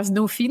a way, there's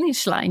no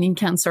finish line in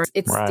cancer.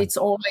 It's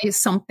always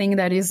something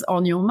that is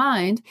on your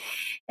mind.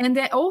 And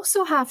they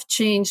also have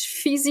changed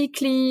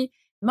physically,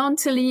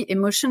 mentally,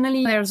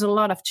 emotionally. There's a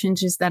lot of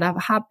changes that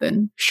have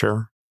happened.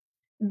 Sure.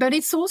 But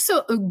it's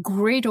also a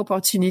great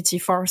opportunity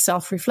for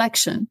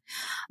self-reflection.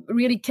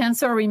 Really,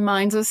 cancer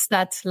reminds us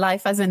that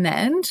life has an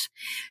end.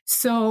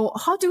 So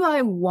how do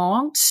I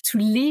want to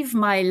live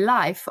my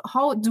life?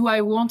 How do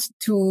I want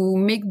to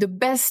make the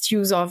best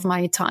use of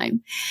my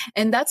time?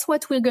 And that's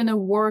what we're going to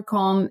work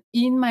on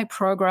in my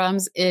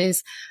programs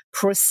is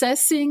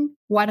processing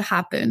what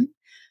happened.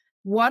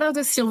 What are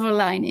the silver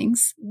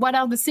linings? What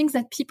are the things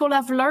that people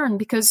have learned?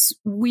 Because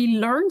we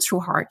learn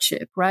through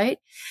hardship, right?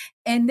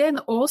 And then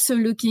also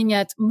looking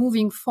at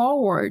moving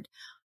forward,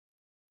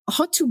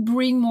 how to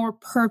bring more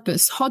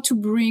purpose, how to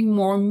bring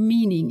more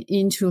meaning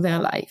into their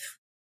life.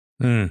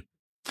 And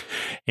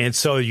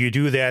so you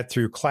do that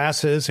through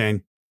classes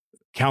and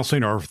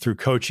counseling or through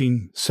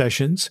coaching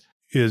sessions.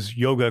 Is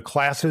yoga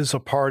classes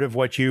a part of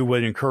what you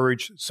would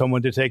encourage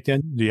someone to take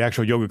then? The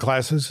actual yoga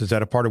classes, is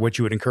that a part of what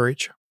you would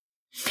encourage?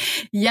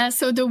 Yeah.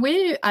 So the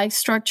way I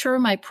structure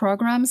my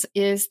programs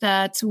is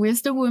that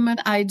with the women,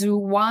 I do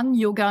one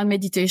yoga and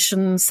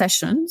meditation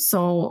session.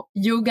 So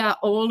yoga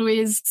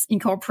always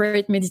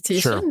incorporate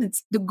meditation. Sure.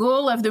 The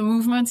goal of the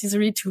movement is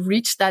really to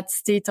reach that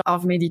state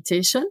of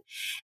meditation.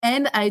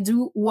 And I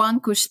do one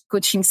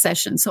coaching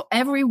session. So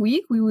every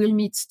week we will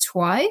meet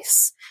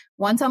twice.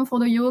 One time for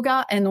the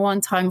yoga and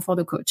one time for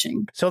the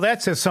coaching. So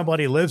that's if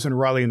somebody lives in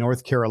Raleigh,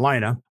 North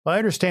Carolina. I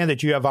understand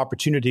that you have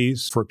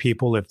opportunities for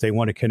people if they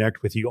want to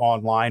connect with you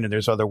online, and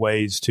there's other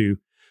ways to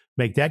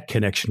make that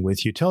connection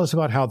with you. Tell us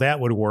about how that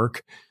would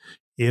work.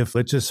 If,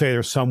 let's just say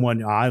there's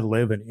someone, I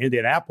live in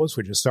Indianapolis,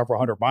 which is several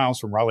hundred miles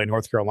from Raleigh,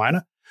 North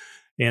Carolina,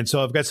 And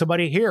so I've got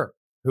somebody here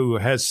who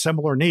has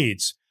similar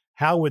needs.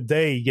 How would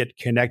they get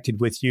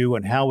connected with you,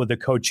 and how would the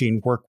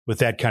coaching work with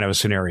that kind of a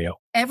scenario?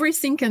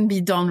 Everything can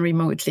be done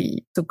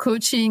remotely. So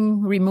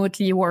coaching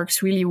remotely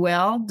works really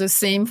well. The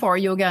same for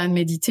yoga and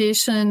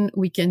meditation.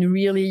 We can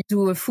really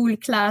do a full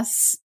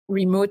class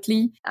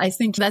remotely. I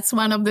think that's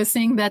one of the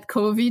things that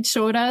COVID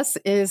showed us,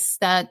 is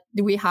that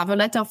we have a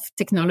lot of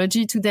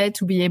technology today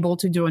to be able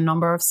to do a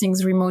number of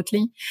things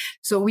remotely.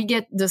 So we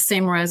get the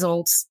same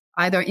results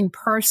either in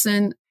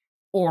person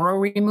or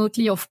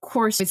remotely. Of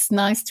course, it's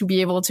nice to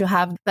be able to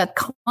have that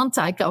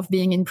contact of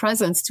being in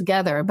presence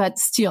together, but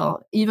still,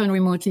 even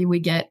remotely, we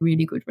get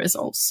really good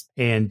results.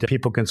 And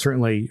people can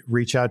certainly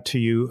reach out to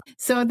you.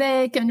 So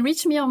they can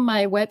reach me on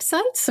my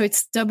website. So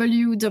it's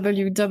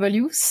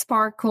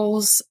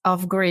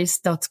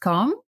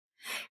www.sparklesofgrace.com.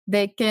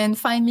 They can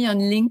find me on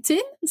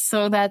LinkedIn.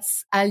 So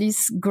that's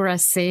Alice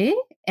Grasset.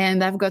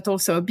 And I've got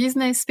also a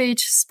business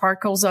page,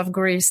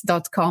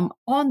 sparklesofgrace.com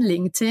on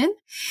LinkedIn.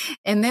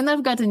 And then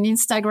I've got an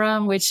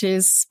Instagram, which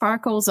is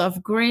Sparkles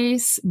of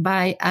Grace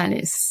by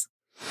Alice.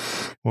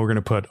 We're going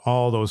to put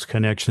all those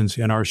connections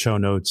in our show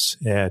notes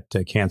at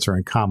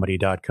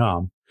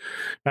cancerandcomedy.com.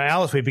 Now,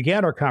 Alice, we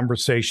began our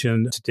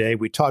conversation today.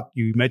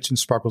 You mentioned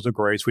Sparkles of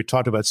Grace. We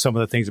talked about some of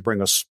the things that bring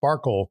a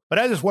sparkle. But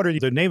I just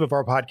wondered, the name of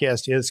our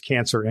podcast is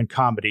Cancer and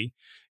Comedy.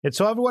 And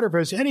so I wonder if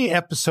there's any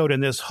episode in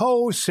this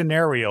whole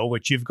scenario,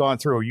 which you've gone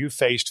through or you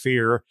faced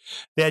fear,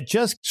 that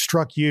just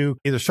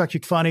either struck you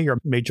funny or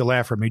made you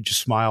laugh or made you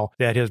smile,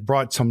 that has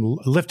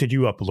lifted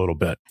you up a little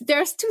bit.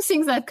 There's two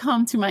things that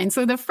come to mind.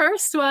 So the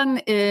first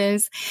one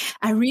is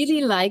I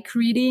really like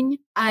reading.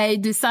 I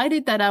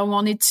decided that I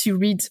wanted to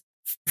read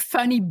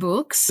funny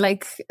books,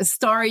 like a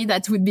story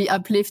that would be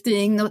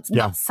uplifting, not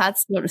sad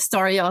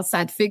story or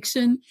sad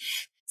fiction.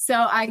 So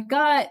I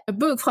got a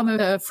book from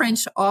a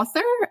French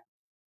author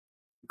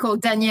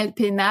called Daniel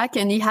Pénac,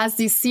 and he has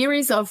this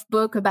series of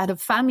books about a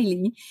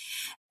family.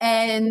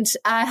 And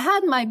I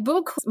had my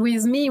book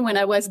with me when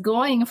I was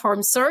going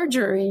from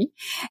surgery.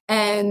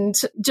 And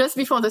just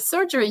before the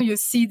surgery, you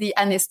see the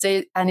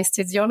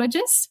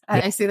anesthesiologist.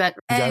 I say that.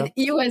 And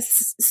he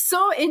was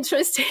so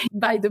interested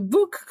by the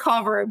book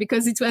cover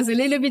because it was a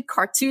little bit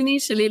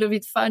cartoonish, a little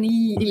bit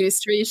funny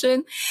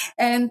illustration.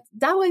 And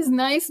that was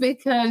nice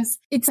because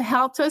it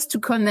helped us to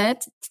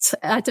connect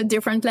at a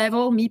different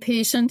level, me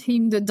patient,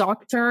 him the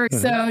doctor. Mm-hmm.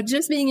 So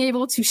just being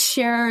able to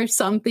share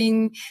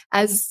something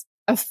as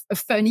a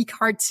funny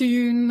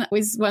cartoon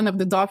with one of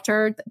the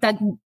doctors, that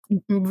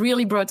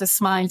really brought a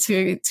smile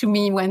to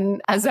me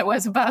as I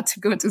was about to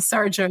go to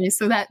surgery.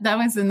 So that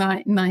was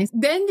nice.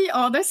 Then the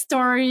other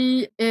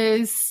story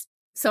is,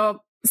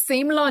 so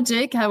same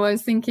logic. I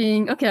was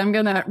thinking, okay, I'm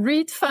going to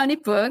read funny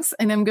books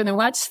and I'm going to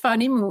watch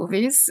funny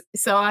movies.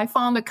 So I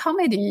found a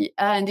comedy,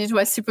 and it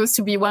was supposed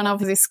to be one of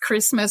these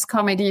Christmas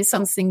comedies,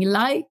 something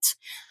light.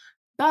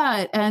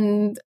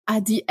 And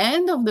at the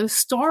end of the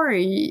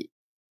story,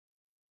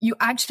 you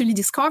actually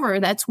discover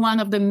that one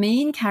of the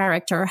main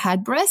characters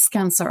had breast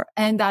cancer,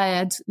 and I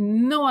had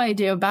no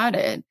idea about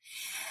it.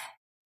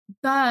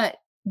 But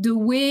the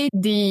way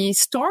the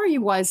story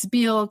was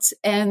built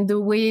and the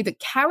way the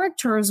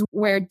characters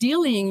were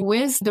dealing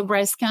with the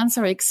breast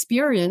cancer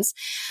experience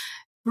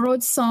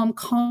brought some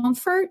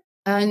comfort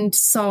and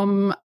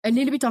a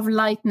little bit of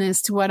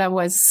lightness to what I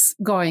was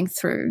going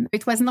through.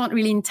 It was not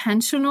really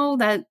intentional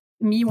that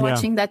me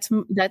watching that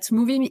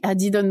movie, I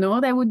didn't know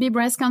there would be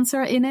breast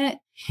cancer in it.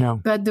 Yeah.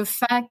 But the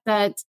fact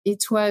that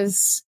it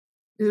was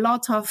a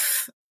lot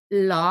of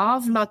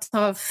love, lot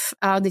of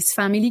this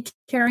family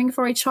caring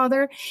for each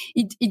other,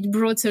 it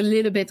brought a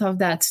little bit of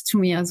that to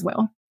me as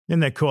well.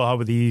 Isn't that cool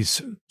how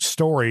these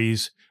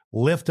stories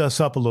lift us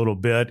up a little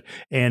bit?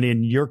 And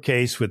in your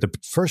case, with the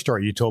first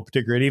story you told,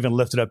 particularly, it even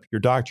lifted up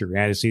your doctor, your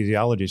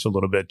anesthesiologist, a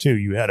little bit too.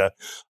 You had a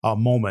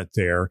moment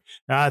there.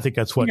 And I think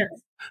that's what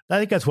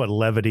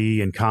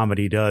levity and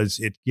comedy does.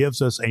 It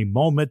gives us a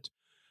moment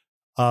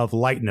of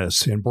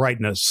lightness and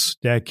brightness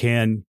that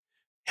can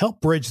help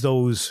bridge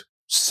those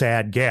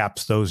sad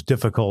gaps, those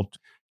difficult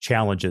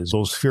challenges,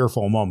 those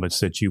fearful moments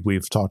that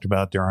we've talked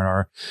about during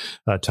our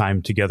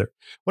time together.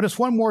 But it's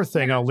one more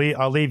thing. I'll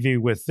leave you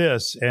with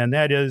this, and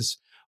that is,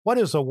 what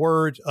is a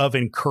word of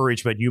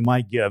encouragement you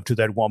might give to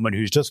that woman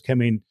who's just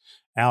coming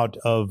out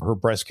of her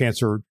breast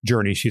cancer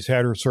journey? She's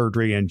had her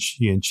surgery, and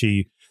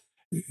she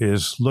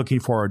is looking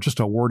for just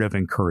a word of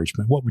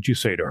encouragement. What would you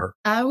say to her?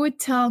 I would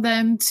tell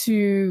them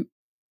to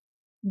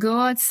go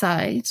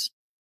outside,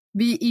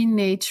 be in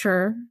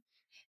nature,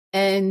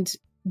 and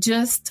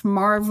just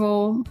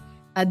marvel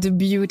at the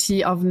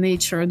beauty of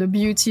nature, the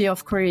beauty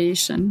of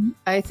creation.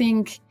 I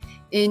think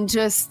in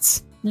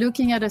just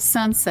looking at a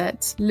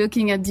sunset,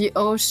 looking at the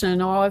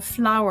ocean or a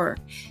flower,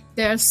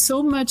 there's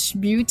so much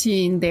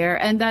beauty in there,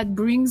 and that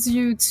brings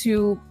you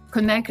to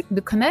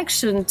the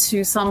connection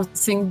to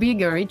something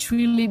bigger. It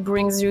really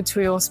brings you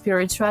to your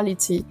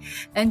spirituality,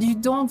 and you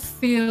don't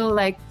feel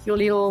like your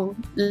little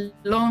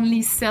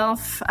lonely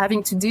self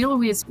having to deal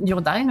with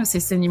your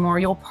diagnosis anymore.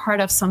 You're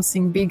part of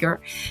something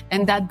bigger,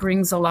 and that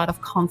brings a lot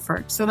of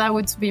comfort. So that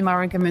would be my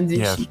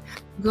recommendation. Yes.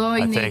 Go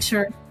in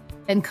nature,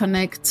 and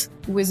connect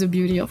with the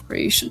beauty of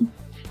creation.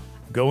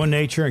 Go in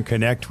nature and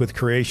connect with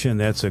creation.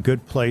 That's a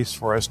good place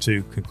for us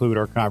to conclude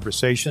our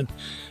conversation.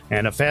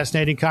 And a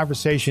fascinating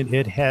conversation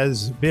it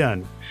has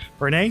been.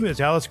 Her name is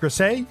Alice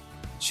Grasset.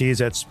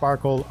 She's at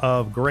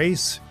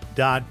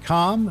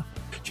sparkleofgrace.com.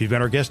 She's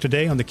been our guest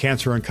today on the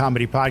Cancer and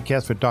Comedy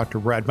podcast with Dr.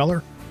 Brad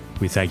Miller.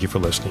 We thank you for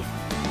listening.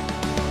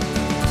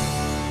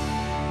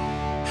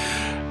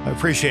 I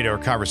appreciate our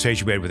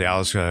conversation we had with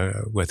Alice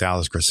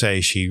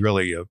Grasset. She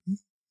really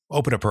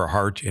opened up her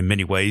heart in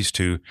many ways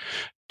to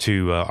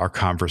our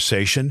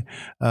conversation.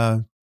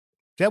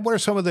 Deb, what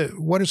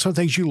are some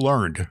things you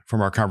learned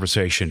from our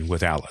conversation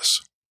with Alice?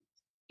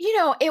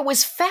 It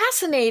was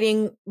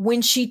fascinating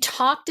when she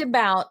talked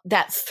about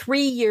that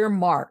 3-year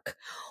mark,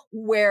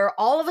 where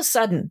all of a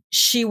sudden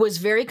she was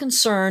very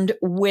concerned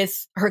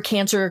with her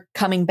cancer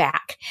coming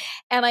back.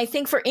 And I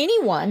think for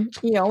anyone,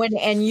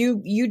 and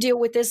you deal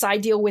with this, I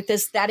deal with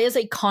this, that is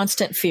a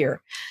constant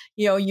fear.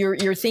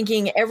 You're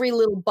thinking every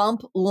little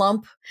bump,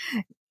 lump,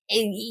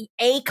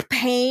 ache,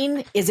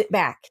 pain, is it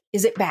back?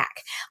 Is it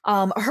back?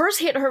 Hers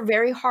hit her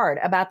very hard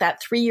about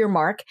that 3-year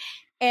mark.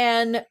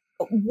 And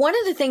one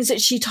of the things that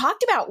she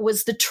talked about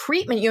was the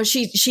treatment.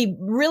 She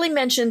really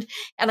mentioned,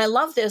 and I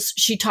love this,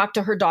 she talked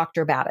to her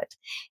doctor about it.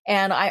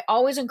 And I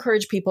always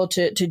encourage people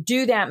to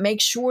do that.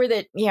 Make sure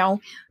that,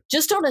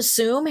 just don't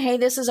assume, hey,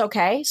 this is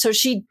okay. So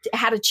she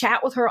had a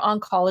chat with her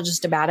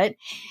oncologist about it.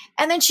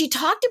 And then she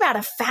talked about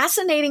a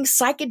fascinating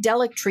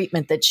psychedelic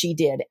treatment that she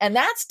did. And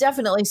that's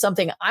definitely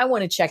something I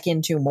want to check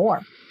into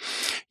more.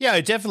 Yeah,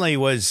 it definitely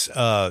was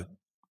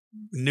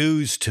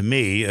news to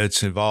me.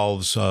 It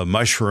involves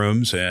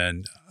mushrooms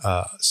and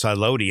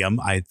psilocybin.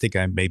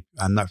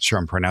 I'm not sure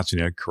I'm pronouncing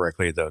it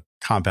correctly, the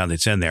compound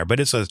that's in there, but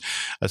it's a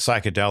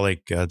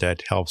psychedelic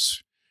that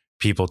helps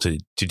people to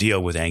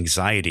deal with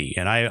anxiety.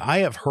 And I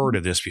have heard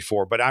of this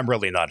before, but I'm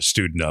really not a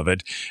student of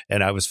it.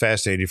 And I was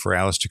fascinated for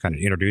Alice to kind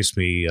of introduce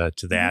me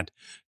to that,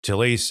 to at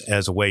least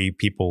as a way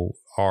people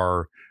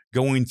are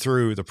going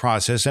through the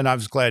process. And I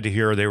was glad to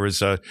hear there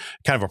was a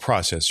kind of a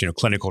process,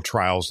 clinical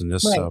trials in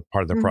this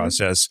part of the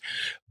process.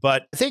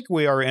 But I think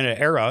we are in an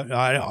era,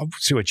 I'll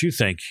see what you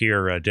think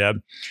here, Deb,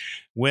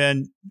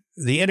 when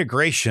the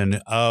integration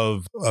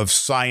of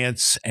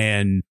science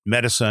and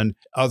medicine,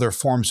 other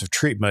forms of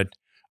treatment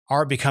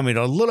are becoming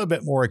a little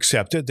bit more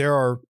accepted. There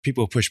are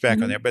people who push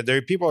back on that, but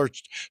people are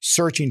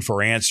searching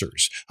for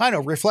answers. I don't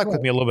know, reflect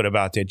with me a little bit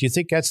about that. Do you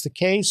think that's the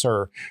case?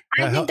 Or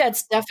I think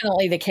that's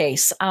definitely the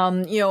case.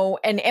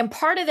 And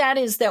part of that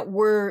is that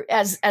we're,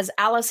 as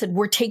Alice said,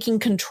 we're taking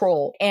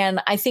control. And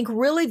I think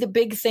really the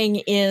big thing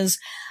is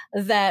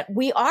that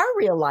we are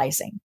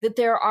realizing that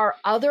there are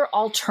other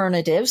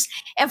alternatives.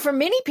 And for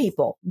many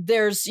people,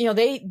 there's,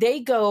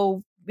 they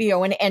go,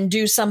 and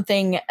do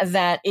something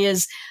that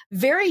is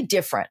very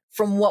different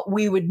from what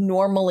we would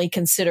normally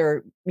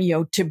consider,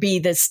 to be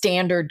the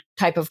standard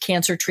type of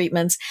cancer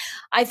treatments.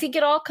 I think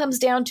it all comes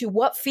down to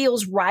what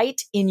feels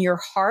right in your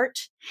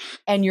heart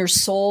and your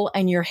soul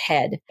and your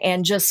head.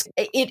 And just,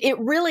 it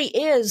really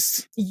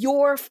is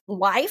your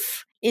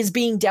life is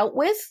being dealt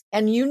with,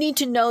 and you need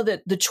to know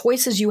that the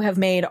choices you have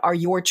made are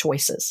your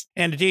choices.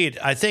 And indeed,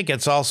 I think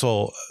it's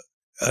also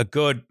a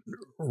good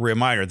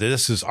reminder that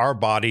this is our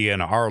body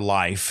and our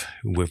life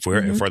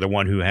for the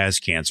one who has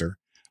cancer.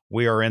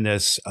 We are in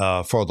this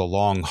for the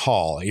long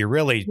haul. You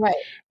really,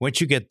 once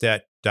you get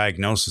that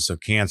diagnosis of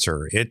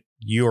cancer,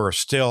 you are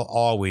still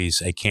always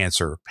a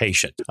cancer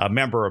patient. A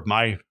member of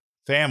my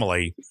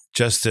family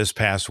just this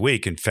past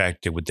week, in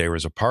fact, there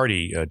was a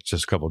party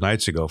just a couple of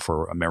nights ago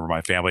for a member of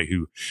my family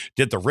who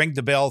did the ring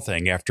the bell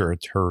thing after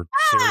her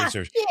series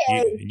of,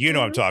 you know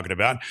what I'm talking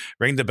about,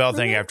 ring the bell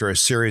thing after a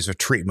series of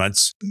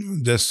treatments.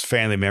 This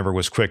family member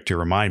was quick to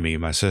remind me,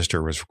 my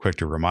sister was quick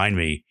to remind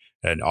me,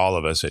 and all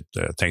of us at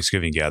the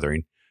Thanksgiving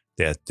gathering,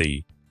 that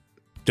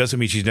doesn't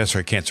mean she's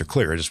necessarily cancer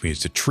clear. It just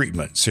means the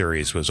treatment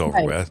series was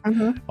over with,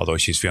 although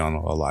she's feeling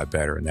a lot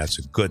better, and that's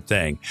a good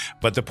thing.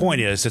 But the point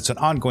is, it's an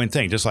ongoing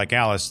thing. Just like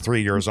Alice,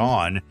 3 years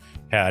on,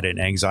 had an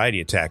anxiety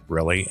attack,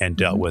 really, and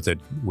dealt with it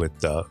with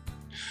the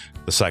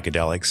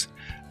psychedelics.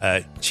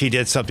 She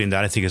did something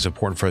that I think is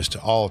important for us to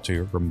all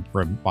to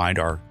remind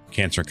our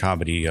cancer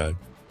comedy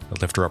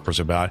lifter-uppers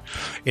about.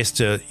 It's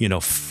to,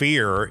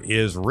 fear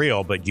is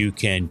real, but you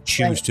can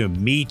choose to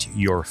meet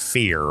your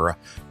fear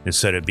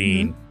instead of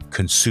being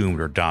consumed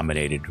or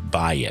dominated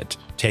by it.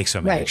 Take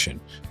some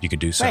action. You can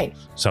do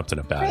something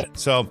about it.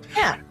 So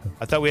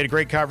I thought we had a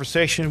great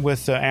conversation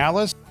with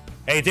Alice.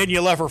 Hey, didn't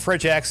you love her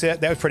French accent?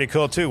 That was pretty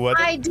cool too,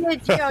 wasn't it? I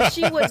did.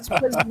 She was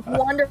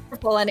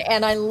wonderful,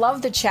 and I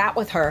loved the chat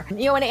with her.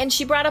 And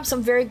she brought up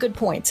some very good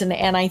points, and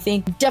I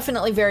think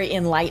definitely very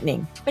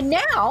enlightening. But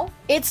now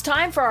it's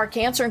time for our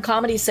Cancer and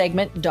Comedy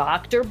segment,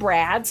 Dr.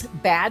 Brad's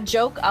Bad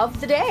Joke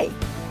of the Day.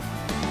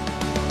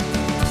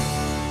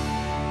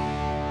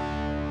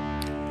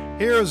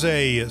 Here's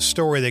a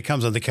story that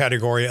comes in the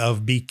category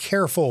of be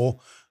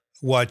careful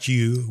what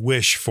you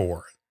wish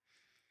for.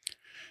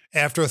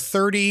 After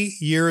 30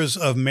 years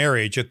of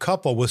marriage, a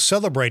couple was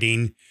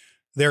celebrating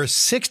their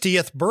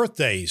 60th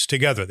birthdays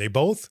together. They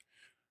both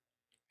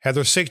had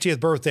their 60th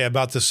birthday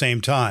about the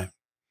same time.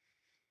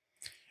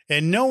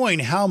 And knowing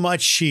how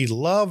much she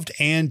loved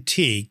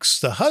antiques,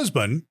 the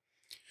husband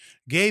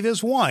gave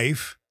his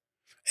wife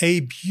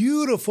a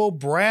beautiful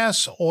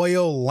brass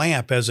oil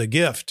lamp as a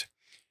gift.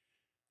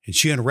 And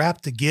she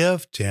unwrapped the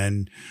gift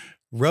and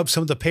rubbed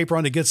some of the paper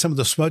on to get some of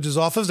the smudges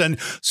off of it. And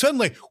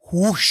suddenly,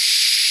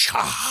 whoosh,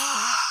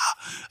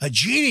 a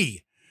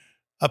genie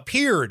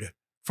appeared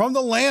from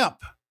the lamp.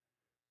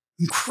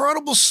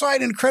 Incredible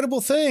sight,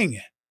 incredible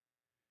thing.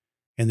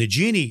 And the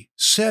genie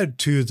said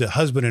to the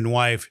husband and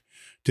wife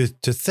to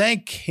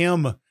thank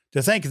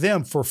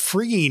them for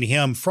freeing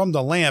him from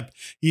the lamp.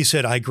 He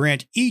said, I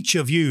grant each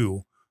of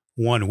you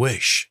one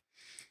wish.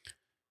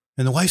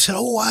 And the wife said,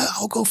 oh,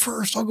 I'll go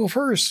first. I'll go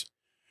first.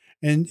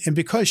 And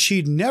because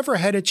she'd never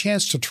had a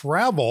chance to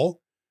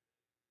travel,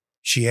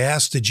 she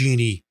asked the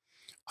genie,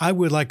 I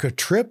would like a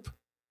trip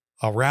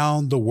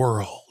around the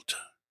world.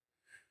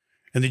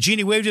 And the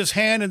genie waved his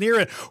hand in the air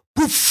and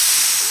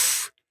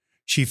poof,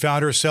 she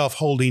found herself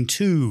holding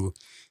 2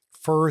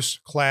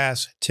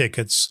 first-class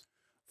tickets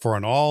for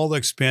an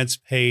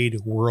all-expense-paid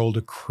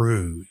world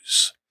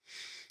cruise.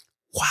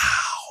 Wow.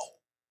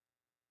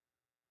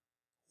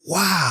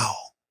 Wow.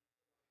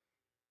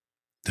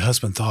 The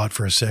husband thought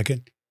for a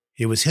second.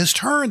 It was his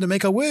turn to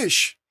make a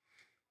wish.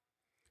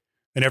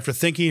 And after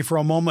thinking for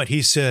a moment,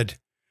 he said,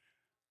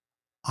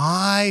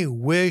 I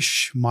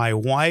wish my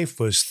wife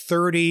was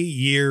 30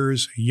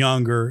 years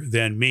younger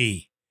than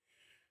me.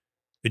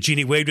 The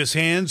genie waved his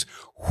hands,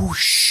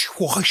 whoosh,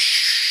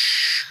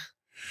 whoosh,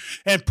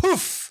 and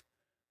poof,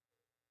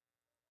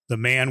 the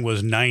man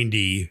was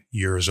 90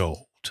 years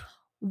old.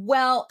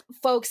 Well,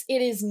 folks,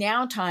 it is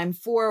now time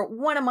for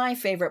one of my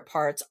favorite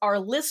parts, our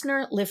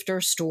listener lifter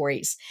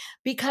stories,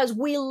 because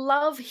we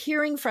love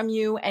hearing from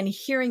you and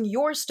hearing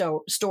your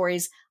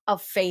stories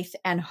of faith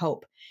and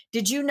hope.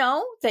 Did you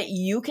know that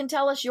you can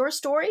tell us your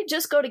story?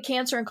 Just go to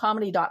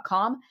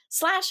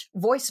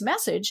cancerandcomedy.com/voice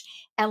message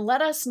and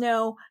let us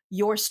know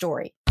your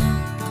story.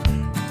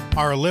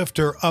 Our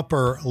lifter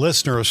upper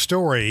listener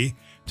story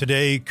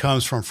today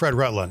comes from Fred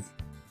Rutland,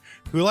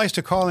 who likes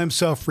to call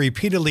himself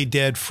repeatedly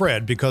dead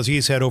Fred because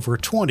he's had over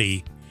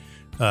 20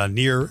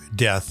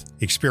 near-death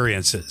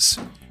experiences.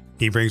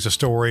 He brings a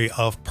story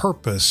of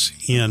purpose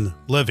in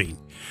living.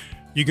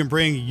 You can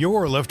bring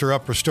your lifter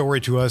upper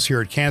story to us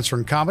here at Cancer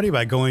and Comedy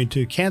by going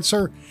to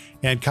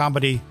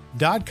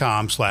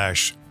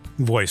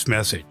cancerandcomedy.com/voice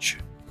message.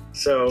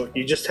 So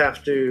you just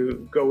have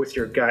to go with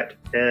your gut.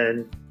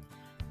 And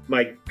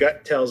my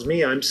gut tells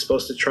me I'm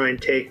supposed to try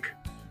and take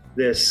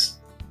this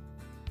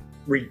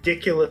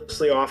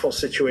ridiculously awful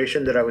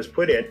situation that I was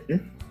put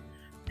in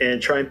and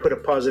try and put a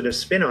positive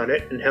spin on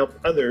it and help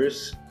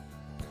others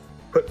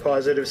put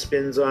positive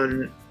spins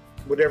on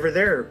whatever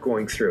they're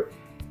going through.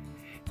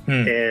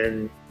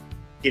 And,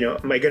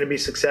 am I going to be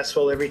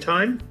successful every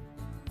time?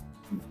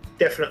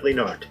 Definitely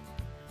not.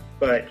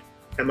 But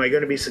am I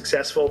going to be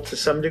successful to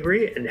some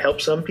degree and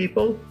help some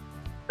people?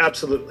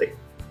 Absolutely.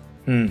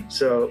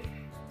 So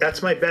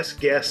that's my best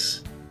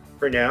guess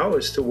for now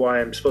as to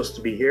why I'm supposed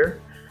to be here.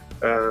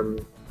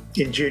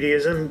 In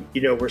Judaism,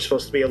 we're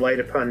supposed to be a light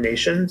upon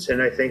nations.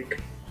 And I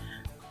think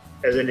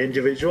as an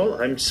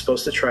individual, I'm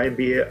supposed to try and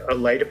be a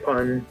light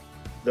upon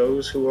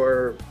those who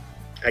are,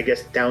 I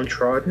guess,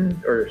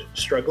 downtrodden or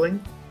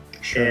struggling.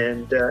 Sure.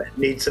 And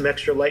need some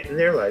extra light in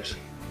their lives.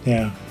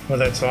 Yeah, well,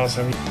 that's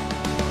awesome.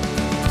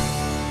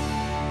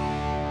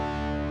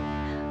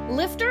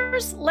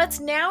 Lifters, let's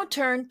now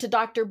turn to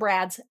Dr.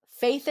 Brad's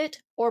Faith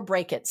It or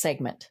Break It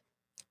segment.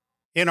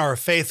 In our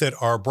Faith It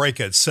or Break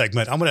It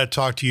segment, I'm going to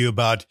talk to you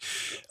about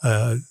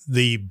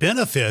the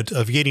benefit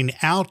of getting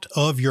out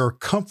of your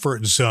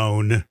comfort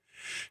zone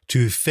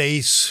to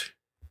face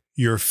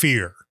your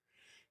fear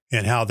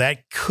and how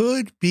that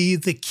could be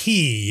the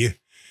key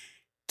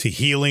to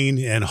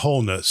healing and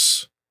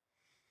wholeness.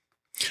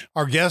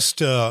 Our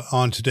guest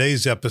on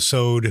today's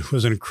episode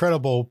was an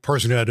incredible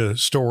person who had a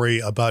story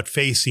about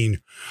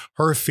facing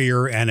her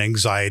fear and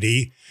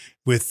anxiety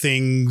with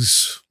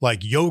things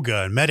like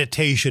yoga and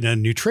meditation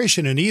and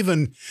nutrition, and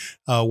even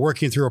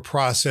working through a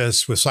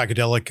process with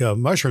psychedelic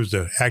mushrooms,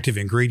 the active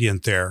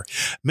ingredient there.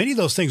 Many of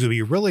those things would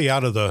be really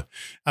out of the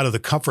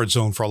comfort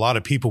zone for a lot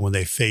of people when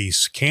they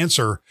face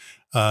cancer.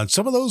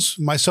 Some of those,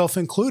 myself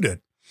included.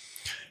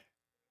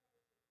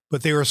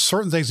 But there are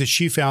certain things that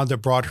she found that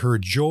brought her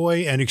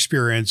joy and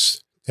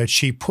experience that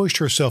she pushed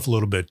herself a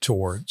little bit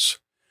towards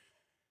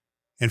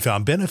and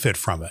found benefit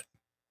from it.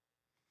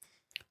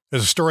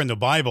 There's a story in the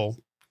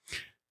Bible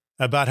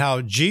about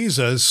how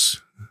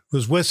Jesus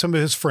was with some of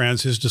his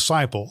friends, his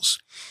disciples,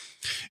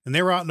 and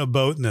they were out in a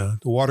boat and the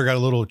water got a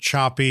little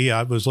choppy.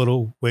 It was a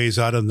little ways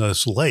out in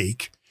this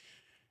lake.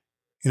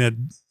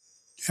 And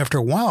after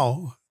a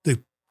while,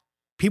 the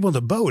people in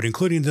the boat,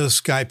 including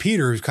this guy,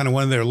 Peter, who's kind of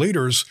one of their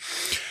leaders,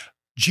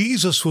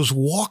 Jesus was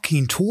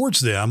walking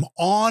towards them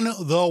on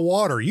the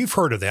water. You've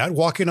heard of that,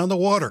 walking on the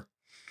water.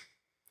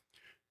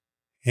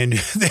 And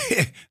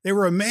they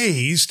were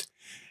amazed.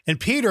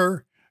 And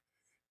Peter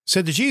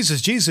said to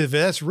Jesus, Jesus, if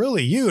that's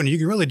really you and you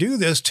can really do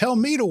this, tell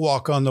me to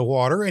walk on the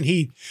water. And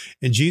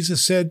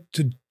Jesus said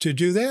to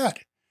do that.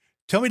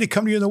 Tell me to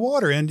come to you in the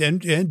water.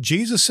 And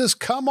Jesus says,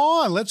 come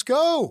on, let's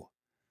go.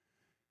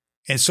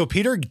 And so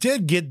Peter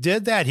did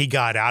that. He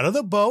got out of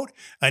the boat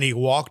and he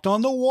walked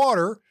on the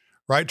water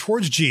right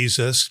towards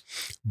Jesus.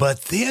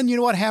 But then you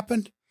know what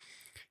happened?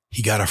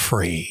 He got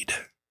afraid.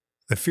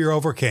 The fear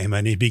overcame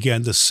and he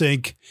began to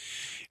sink.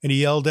 And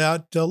he yelled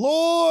out,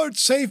 Lord,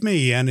 save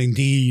me. And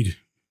indeed,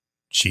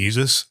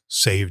 Jesus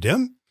saved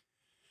him.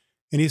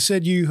 And he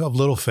said, you have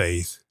little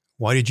faith.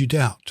 Why did you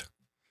doubt?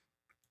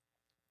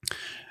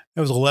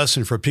 That was a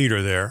lesson for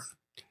Peter there,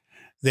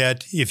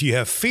 that if you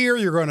have fear,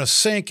 you're going to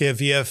sink.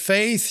 If you have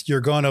faith, you're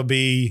going to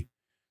be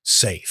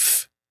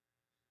safe.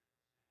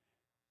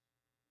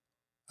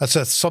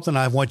 That's something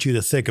I want you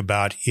to think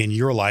about in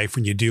your life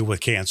when you deal with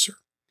cancer.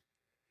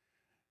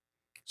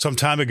 Some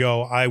time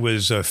ago, I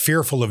was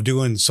fearful of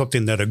doing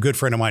something that a good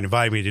friend of mine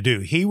invited me to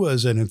do. He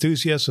was an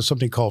enthusiast of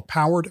something called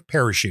powered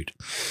parachute.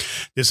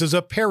 This is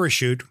a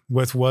parachute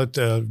with what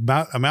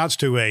amounts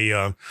to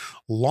a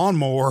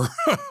lawnmower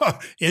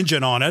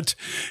engine on it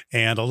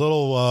and a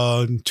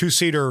little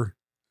two-seater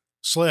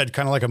sled,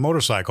 kind of like a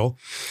motorcycle,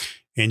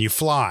 and you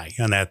fly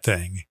on that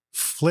thing.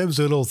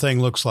 Flimsy little thing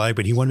looks like,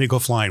 but he wanted me to go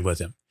flying with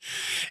him.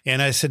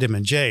 And I said to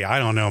him, Jay, I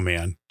don't know,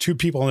 man. 2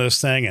 people in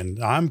this thing,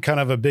 and I'm kind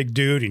of a big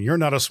dude, and you're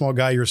not a small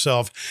guy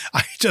yourself.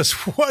 I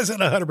just wasn't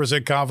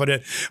 100%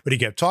 confident, but he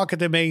kept talking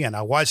to me, and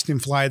I watched him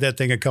fly that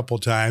thing a couple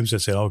of times. I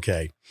said,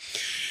 okay.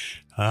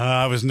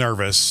 I was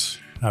nervous.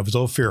 I was a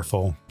little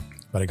fearful,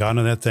 but I got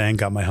on that thing,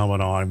 got my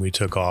helmet on, and we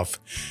took off.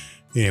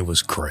 And it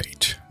was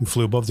great. We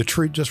flew above the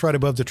tree, just right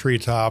above the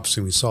treetops,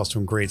 and we saw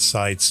some great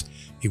sights.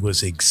 It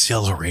was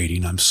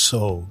exhilarating. I'm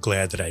so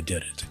glad that I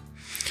did it.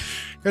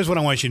 Here's what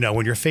I want you to know.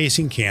 When you're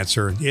facing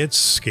cancer, it's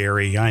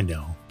scary. I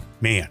know.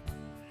 Man.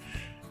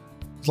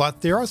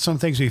 There are some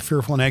things to be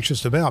fearful and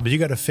anxious about, but you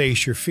got to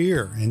face your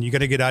fear and you got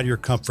to get out of your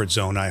comfort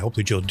zone. I hope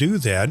that you'll do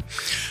that,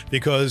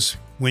 because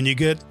when you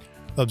get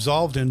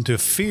absolved into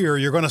fear,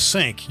 you're going to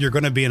sink. You're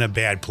going to be in a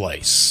bad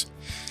place.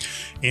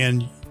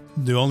 And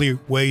the only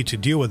way to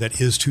deal with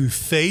it is to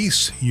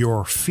face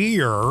your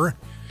fear,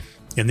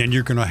 and then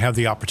you're going to have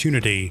the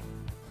opportunity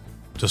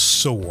to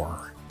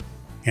soar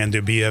and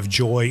to have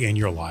joy in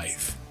your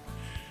life.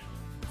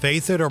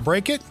 Faith it or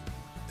break it.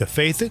 The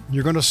faith it,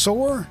 you're going to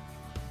soar,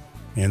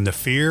 and the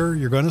fear,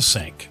 you're going to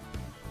sink.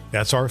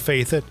 That's our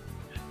faith it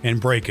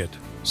and break it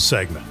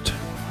segment.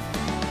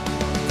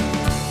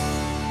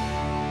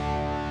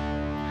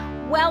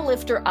 Well,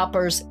 lifter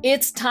uppers,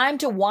 it's time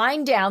to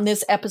wind down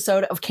this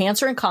episode of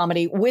Cancer and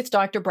Comedy with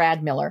Dr.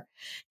 Brad Miller.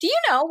 Do you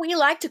know we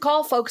like to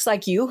call folks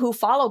like you who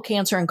follow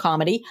Cancer and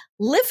Comedy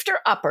lifter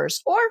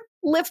uppers, or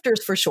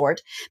lifters for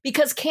short,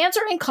 because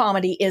Cancer and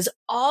Comedy is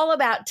all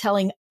about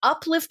telling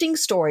uplifting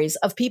stories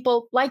of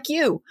people like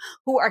you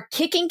who are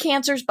kicking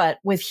cancer's butt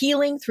with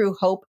healing through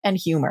hope and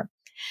humor.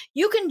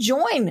 You can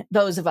join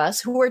those of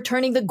us who are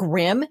turning the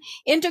grim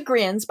into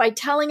grins by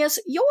telling us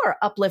your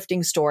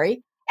uplifting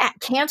story at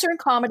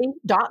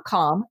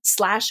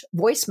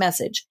cancerandcomedy.com/voice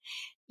message.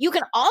 You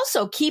can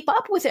also keep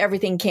up with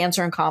everything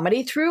Cancer and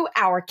Comedy through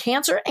our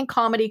Cancer and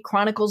Comedy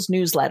Chronicles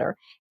newsletter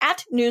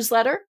at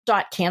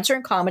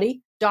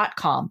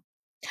newsletter.cancerandcomedy.com.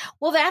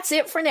 Well, that's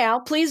it for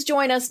now. Please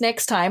join us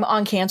next time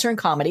on Cancer and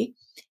Comedy.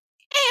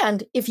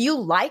 And if you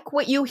like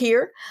what you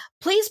hear,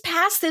 please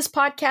pass this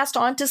podcast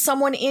on to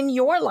someone in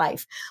your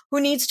life who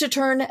needs to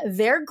turn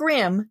their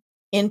grim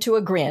into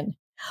a grin.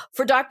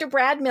 For Dr.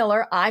 Brad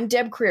Miller, I'm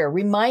Deb Creer,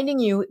 reminding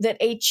you that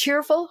a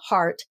cheerful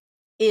heart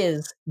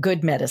is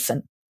good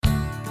medicine.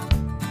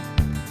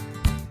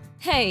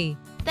 Hey,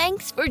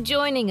 thanks for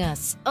joining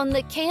us on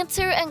the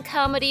Cancer and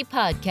Comedy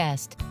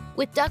podcast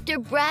with Dr.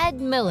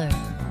 Brad Miller.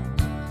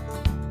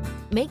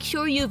 Make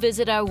sure you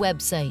visit our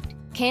website,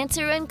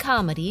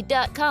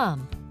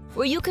 cancerandcomedy.com,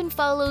 where you can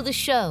follow the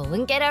show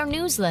and get our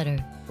newsletter.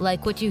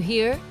 Like what you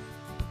hear?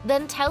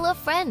 Then tell a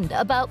friend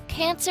about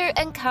Cancer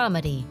and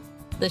Comedy,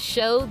 the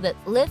show that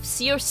lifts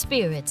your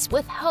spirits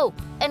with hope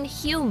and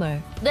humor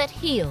that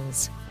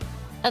heals.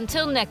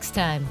 Until next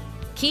time,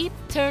 keep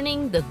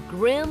turning the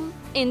grim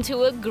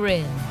into a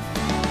grin.